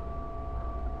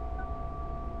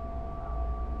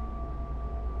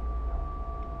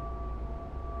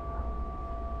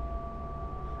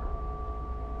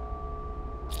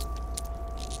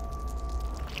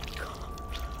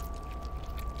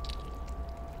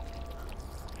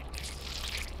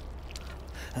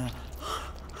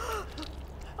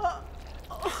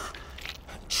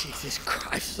 Jesus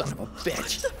Christ, son of a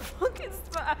bitch. What the fuck is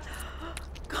that?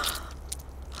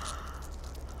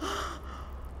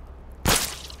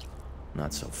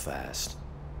 Not so fast.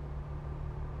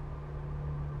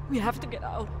 We have to get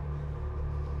out.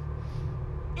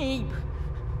 Abe,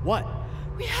 What?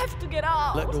 we have to get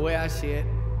out. Look, the way I see it,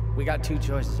 we got two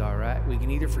choices, all right? We can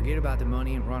either forget about the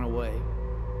money and run away.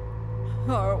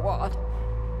 Or what?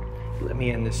 Let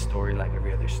me end this story like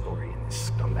every other story in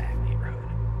this scumbag neighborhood.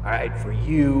 All right, for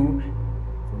you,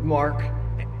 for Mark,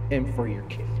 and for your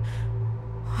kid.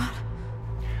 What?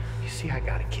 You see, I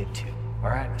got a kid too, all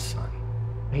right, a son.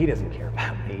 He doesn't care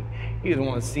about me. He doesn't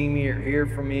want to see me or hear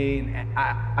from me, and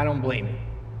I don't blame him.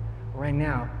 Right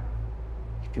now,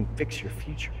 you can fix your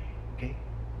future, okay?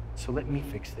 So let me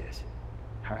fix this,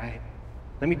 all right?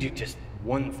 Let me do just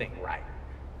one thing right.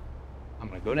 I'm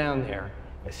gonna go down there.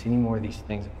 If I see any more of these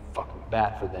things, I'm fucking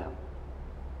bad for them.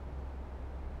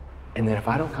 And then if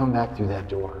I don't come back through that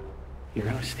door, you're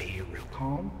gonna stay here real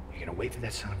calm. You're gonna wait for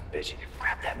that son of a bitch. You're gonna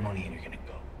grab that money and you're gonna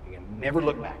go. You're gonna never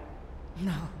look back.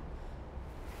 No,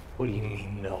 What do you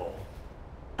mean, no?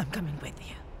 I'm coming with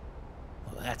you.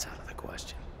 Well, that's out of the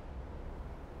question.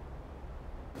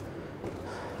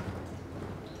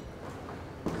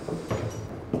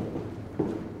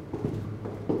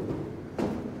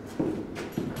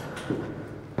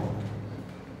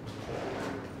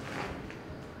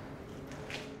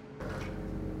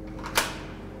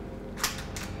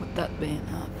 With that being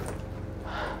up,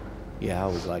 Yeah, I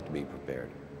always like to be prepared.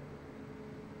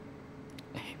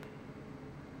 Abe,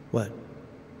 What?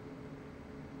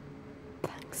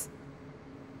 thanks.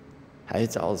 Hey,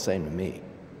 it's all the same to me.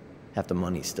 Half the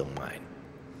money's still mine.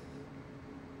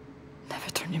 Never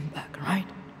turn him back, right?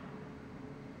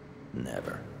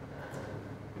 Never.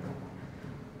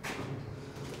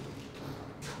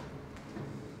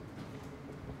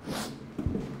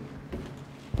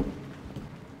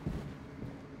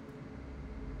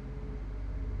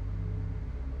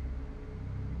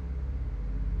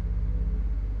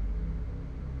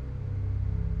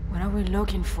 What are we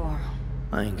looking for?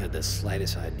 I ain't got the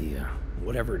slightest idea.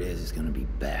 Whatever it is gonna be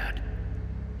bad.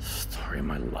 Story of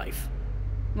my life.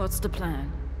 What's the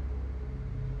plan?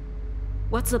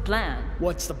 What's the plan?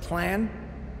 What's the plan?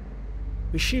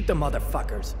 We shoot the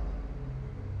motherfuckers.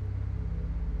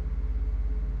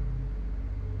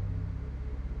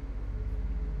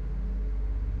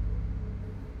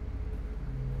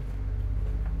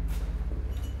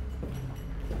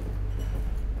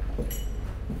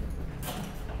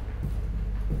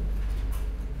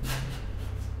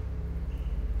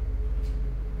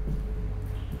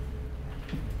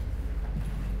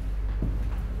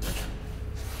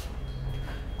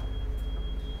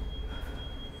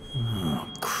 Oh,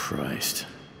 Christ.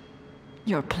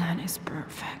 Your plan is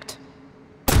perfect.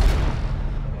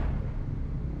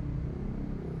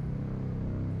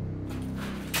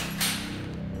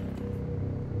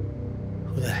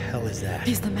 Who the hell is that?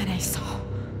 He's the man I saw.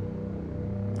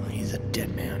 Oh, he's a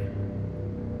dead man.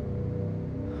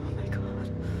 Oh my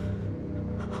god.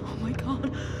 Oh my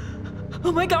god.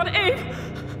 Oh my god, Abe!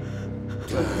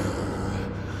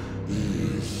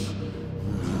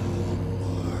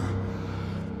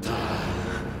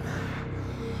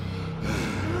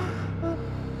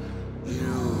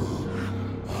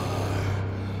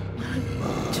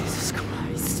 Jesus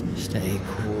Christ. Stay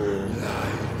cool.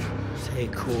 Stay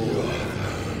cool.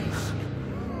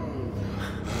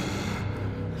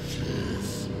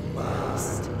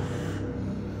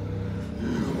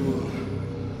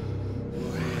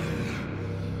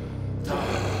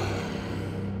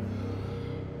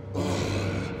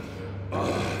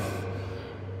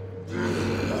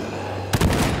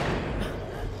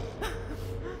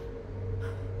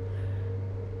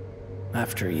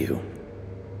 After you.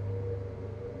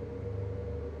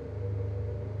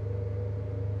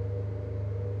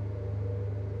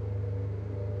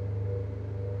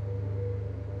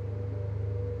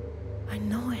 I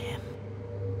know him.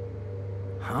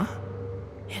 Huh?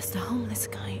 He's the homeless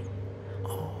guy.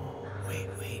 Oh,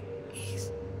 wait.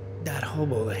 He's that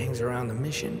hobo that hangs around the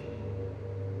mission.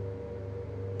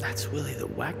 That's Willie the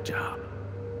whack job.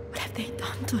 What have they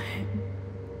done to him?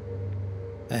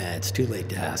 It's too late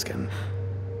to ask him.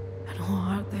 And who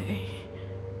are they?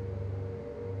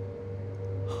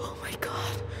 Oh my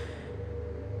God.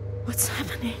 What's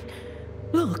happening?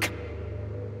 Look.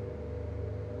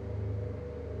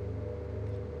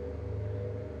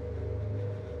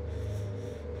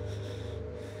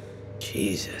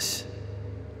 Jesus.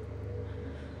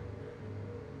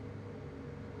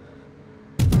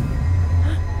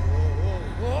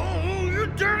 Oh, you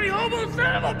dirty hobo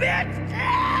son of a bitch!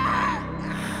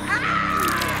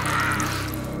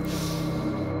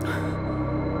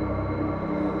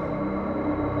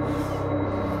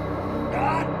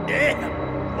 God damn!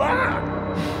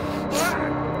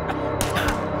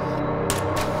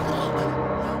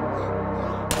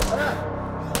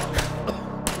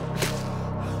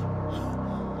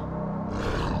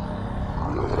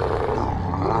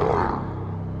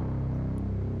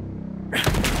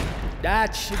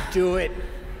 That should do it.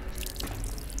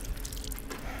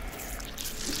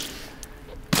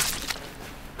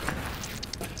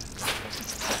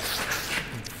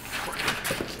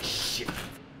 Shit.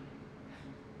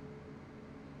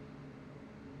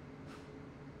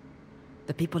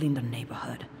 The people in the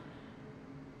neighborhood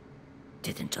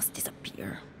didn't just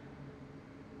disappear.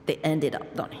 They ended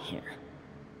up down here.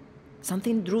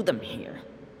 Something drew them here,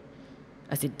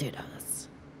 as it did us.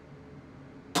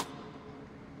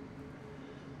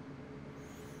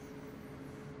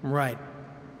 Right.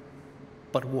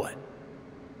 But what?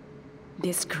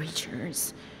 These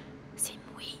creatures seem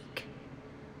weak.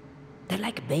 They're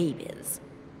like babies.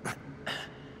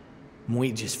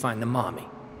 We just find the mommy.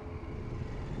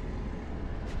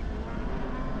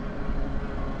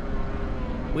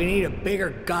 We need a bigger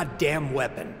goddamn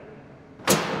weapon.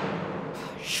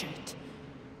 Oh, shit.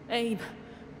 Abe,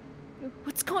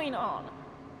 what's going on?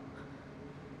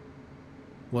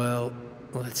 Well,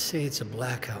 let's say it's a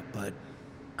blackout, but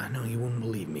I know you wouldn't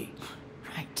believe me.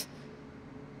 Right.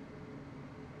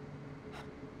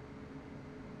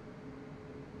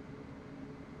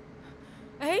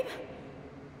 Abe?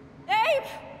 Abe!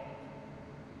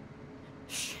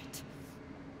 Shit.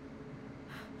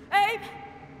 Abe!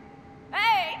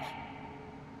 Abe!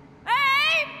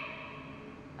 Abe!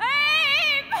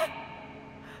 Abe!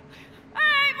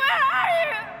 Abe, where are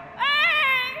you?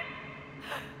 Abe!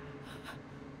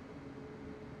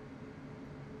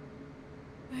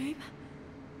 Abe?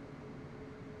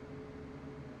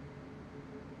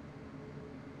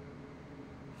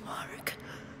 Mark.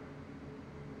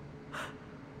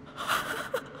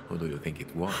 Who do you think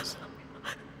it was?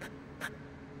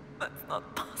 That's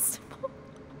not possible.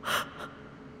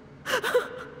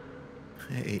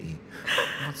 Hey,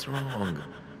 what's wrong?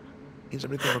 Is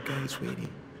everything okay, sweetie?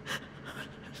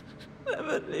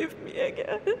 Never leave me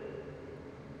again.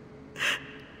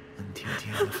 Until the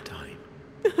end of time.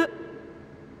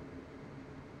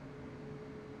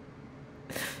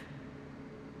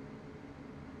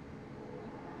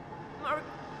 Mark.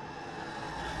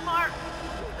 Mark.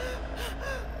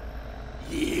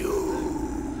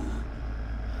 You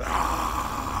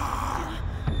are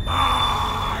mine.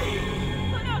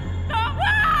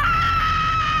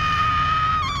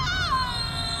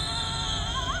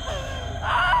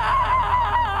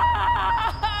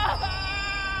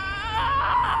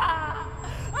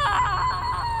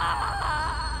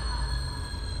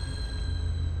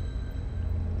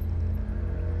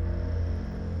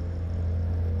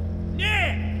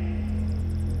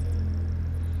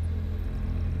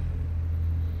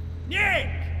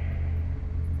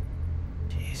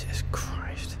 Jesus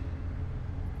Christ.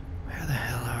 Where the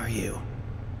hell are you?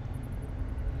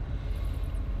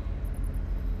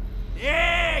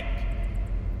 Nick!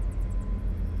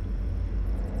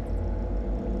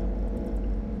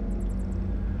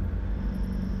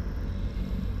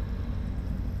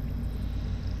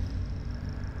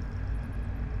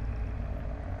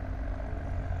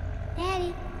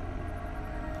 Daddy,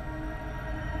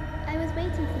 I was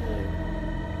waiting for you.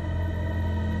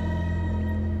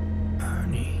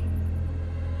 Ernie.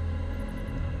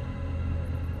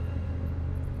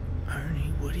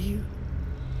 Ernie, what are you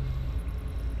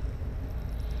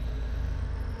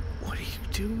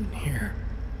doing here?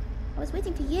 I was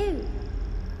waiting for you.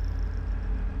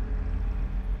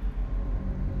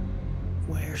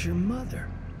 Where's your mother?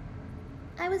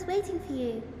 I was waiting for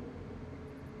you.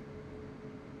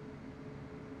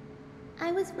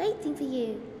 I was waiting for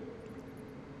you.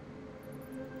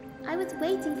 I was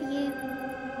waiting for you.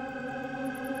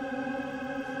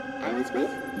 I was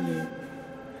waiting for you.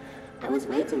 I was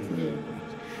waiting for you.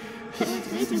 I was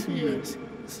waiting for you.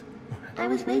 I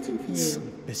was waiting for you.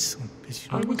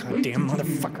 You goddamn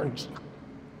motherfucker.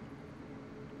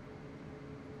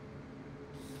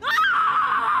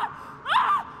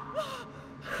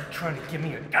 trying to give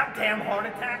me a goddamn heart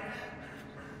attack?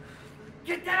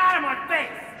 Get that out of my face!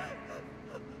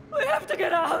 We have to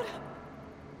get out!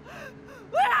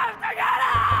 We have to get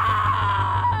out!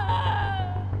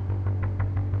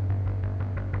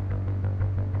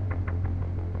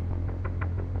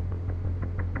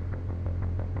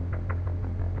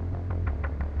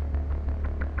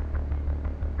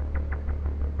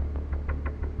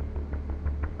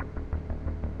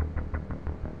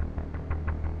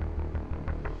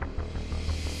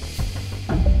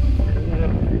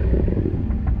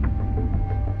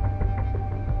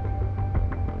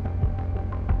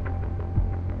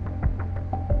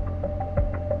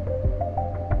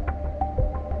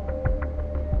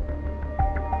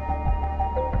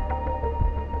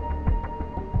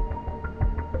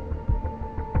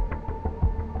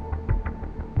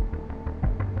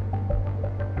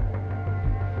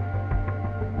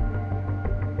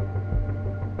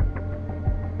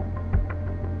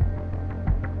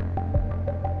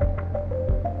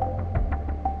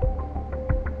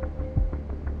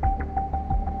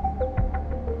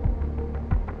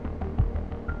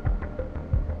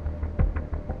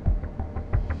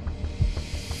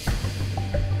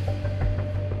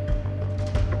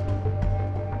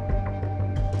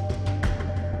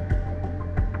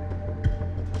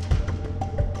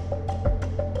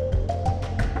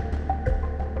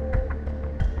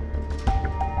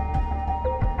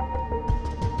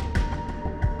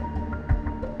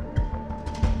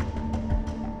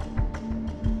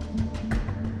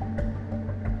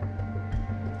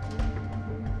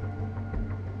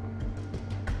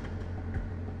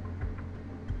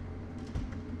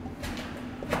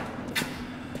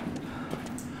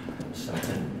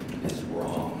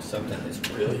 Something is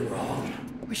really wrong.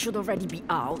 We should already be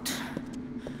out.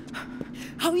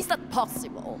 How is that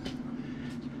possible?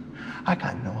 I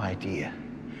got no idea.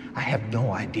 I have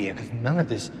no idea, because none of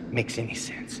this makes any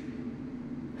sense.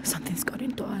 Something's got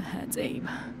into our heads, Abe.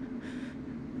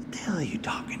 What the hell are you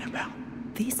talking about?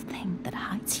 This thing that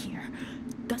hides here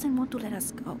doesn't want to let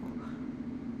us go.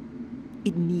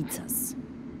 It needs us.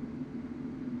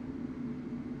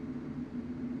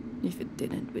 If it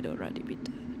didn't, we'd already be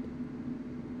dead.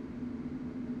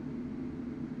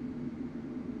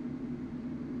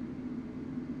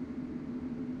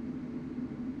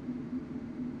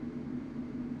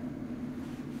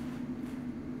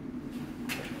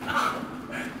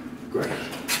 Great.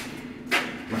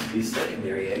 Must be a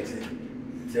secondary exit.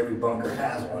 Since every bunker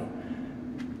has one.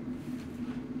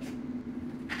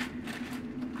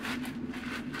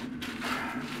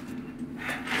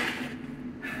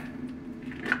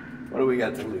 What do we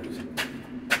got to lose?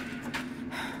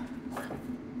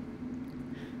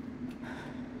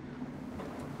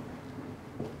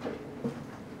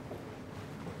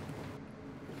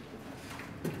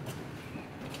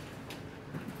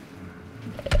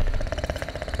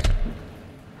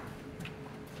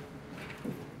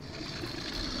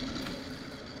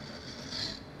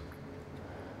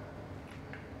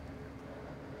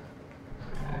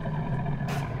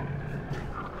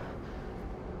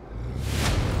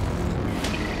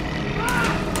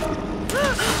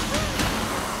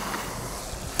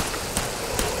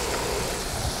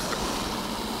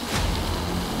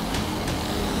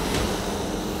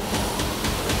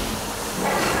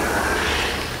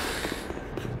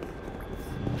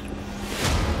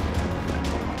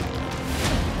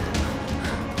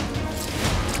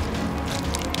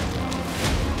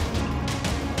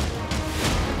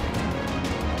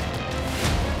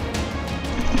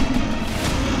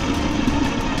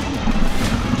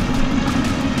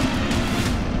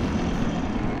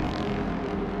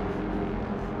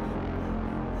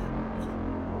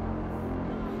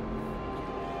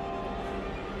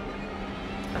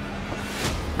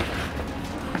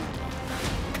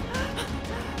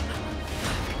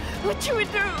 What should we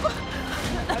do?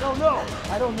 I don't know.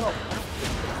 I don't know.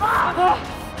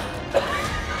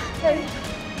 Hey.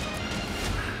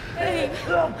 Hey.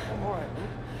 I'm all right.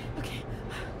 Okay.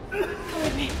 Come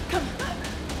with me. Come.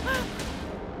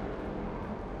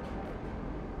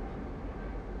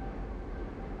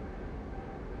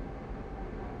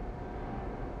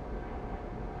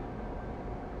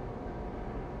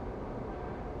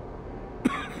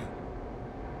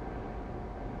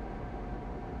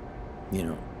 You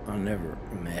know, I'll never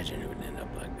imagine it would end up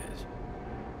like this.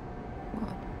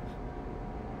 What?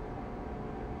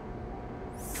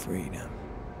 Freedom.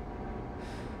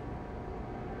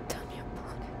 Tell me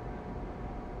about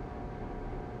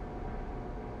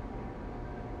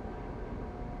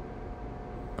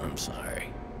it. I'm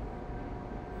sorry.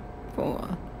 For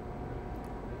what?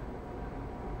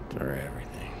 For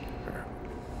everything. For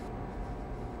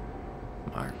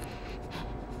Mark.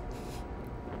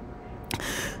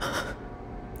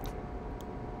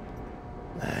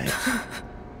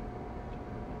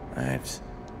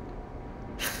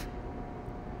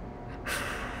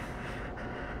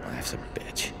 wife's a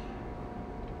bitch.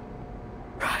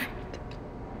 Right.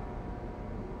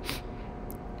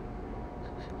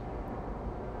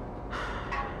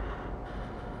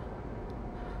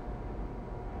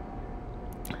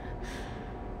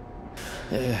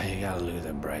 Yeah, you gotta look at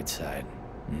the bright side.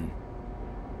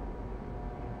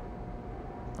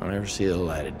 I'll never see the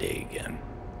light of day again.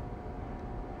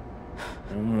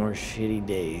 No more shitty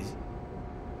days.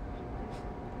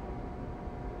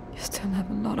 You still have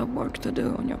a lot of work to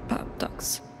do on your pep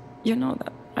talks. You know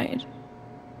that, right?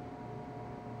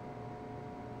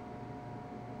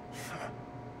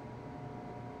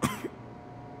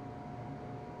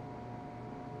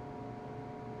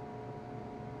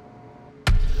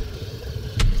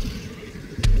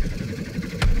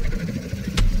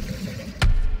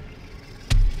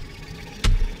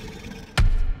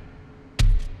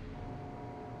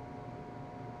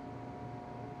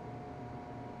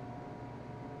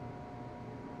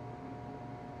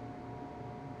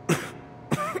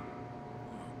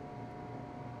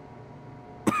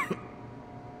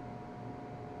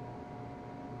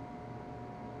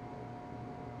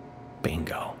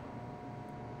 Bingo.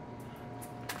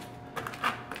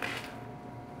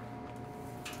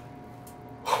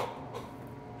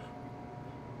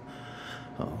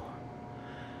 Oh.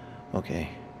 Okay.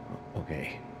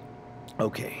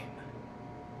 Okay.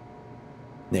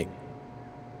 Nick,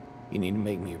 you need to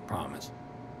make me a promise.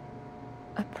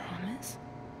 A promise?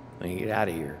 When you get out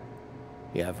of here,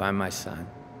 you gotta find my son.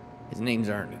 His name's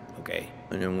Ernie, okay?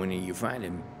 And then when you find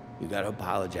him, you gotta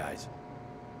apologize.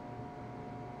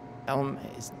 Tell him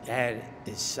his dad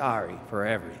is sorry for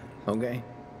everything, okay?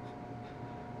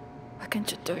 Why can't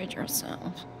you do it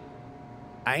yourself?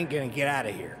 I ain't gonna get out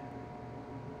of here.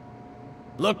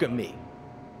 Look at me.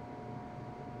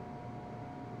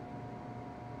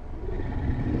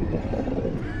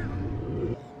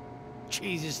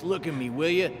 Jesus, look at me, will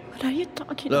you? What are you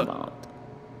talking Look, about?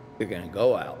 you're gonna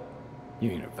go out.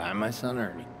 You're gonna find my son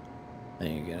Ernie.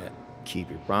 And you're gonna keep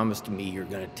your promise to me. You're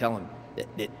gonna tell him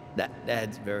that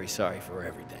Dad's very sorry for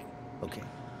everything. Okay?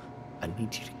 I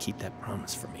need you to keep that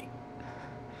promise for me.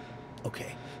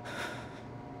 Okay?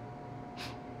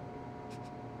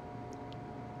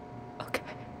 Okay.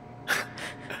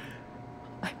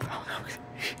 I promise. Okay.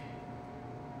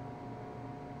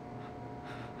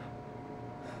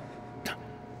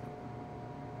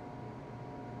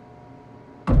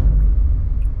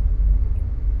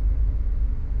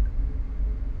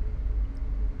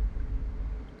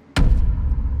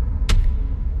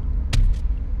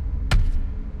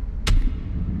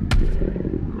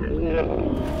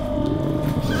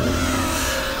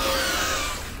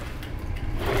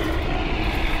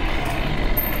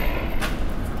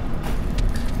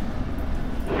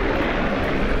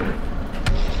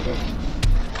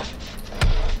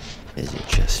 Is it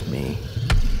just me?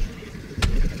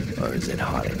 Or is it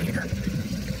hot in here?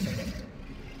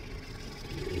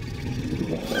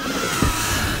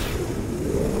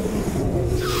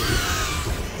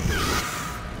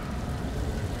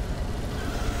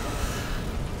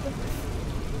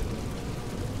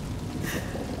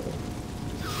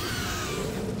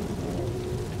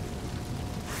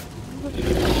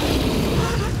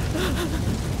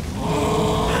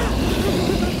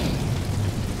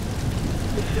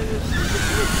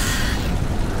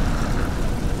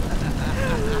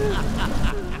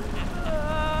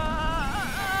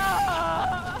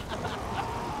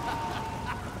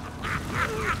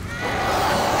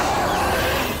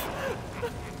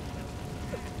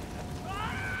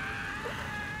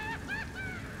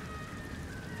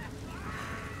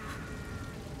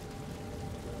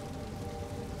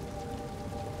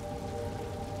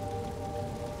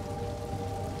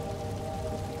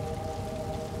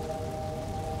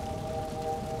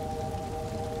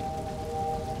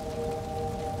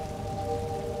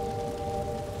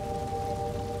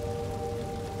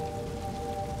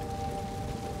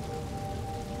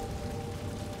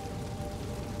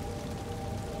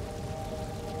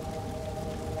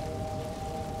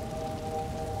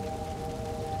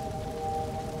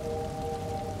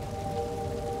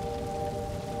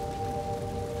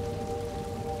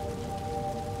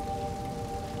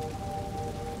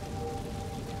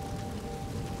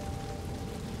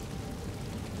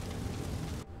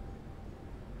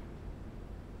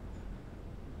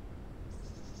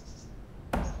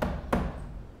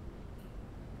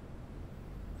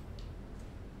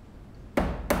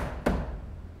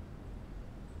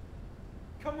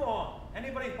 Come on,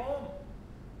 anybody home?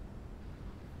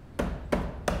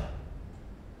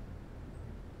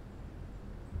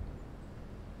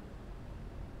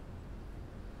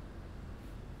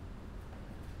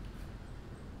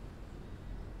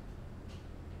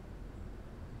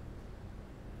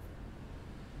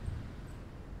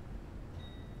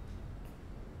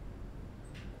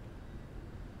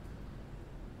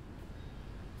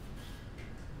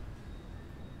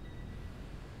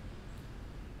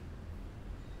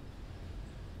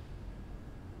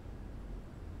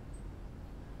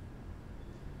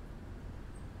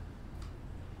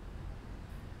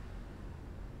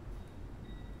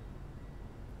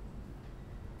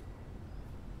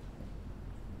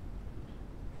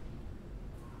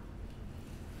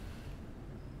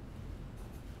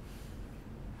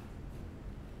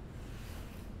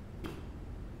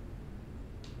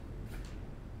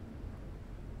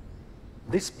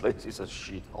 This place is a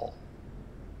shithole.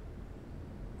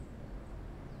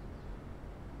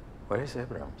 Where is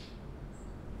Abrams?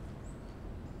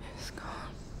 He's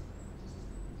gone.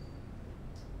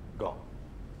 Gone.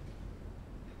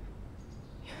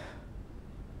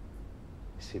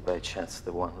 Is he by chance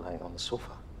the one lying on the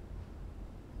sofa?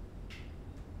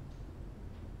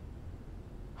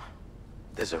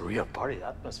 There's a real party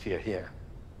atmosphere here.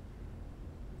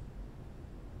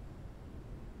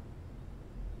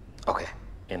 Okay,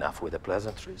 enough with the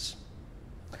pleasantries.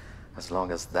 As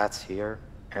long as that's here,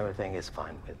 everything is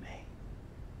fine with me.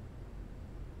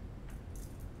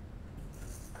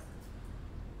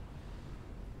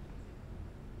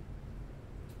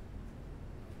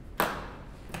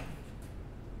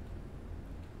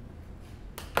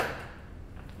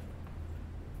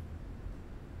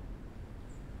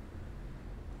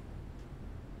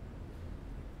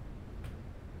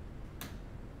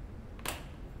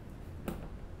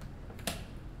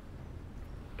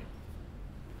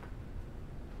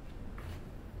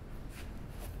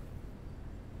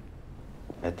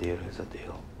 A deal is a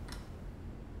deal.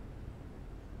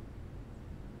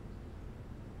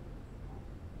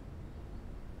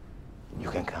 You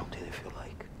can count it if you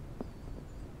like.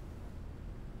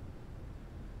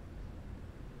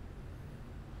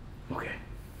 Okay.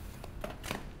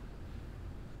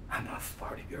 Enough,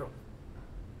 party girl.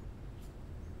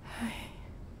 Hey,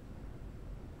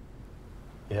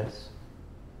 Yes?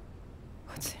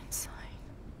 what's inside?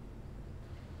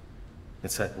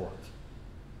 Inside what?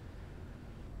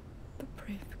 The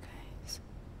briefcase.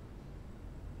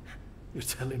 You're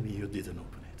telling me you didn't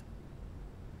open it?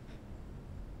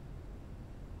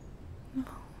 No.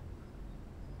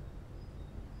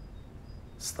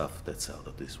 Stuff that's out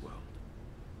of this world.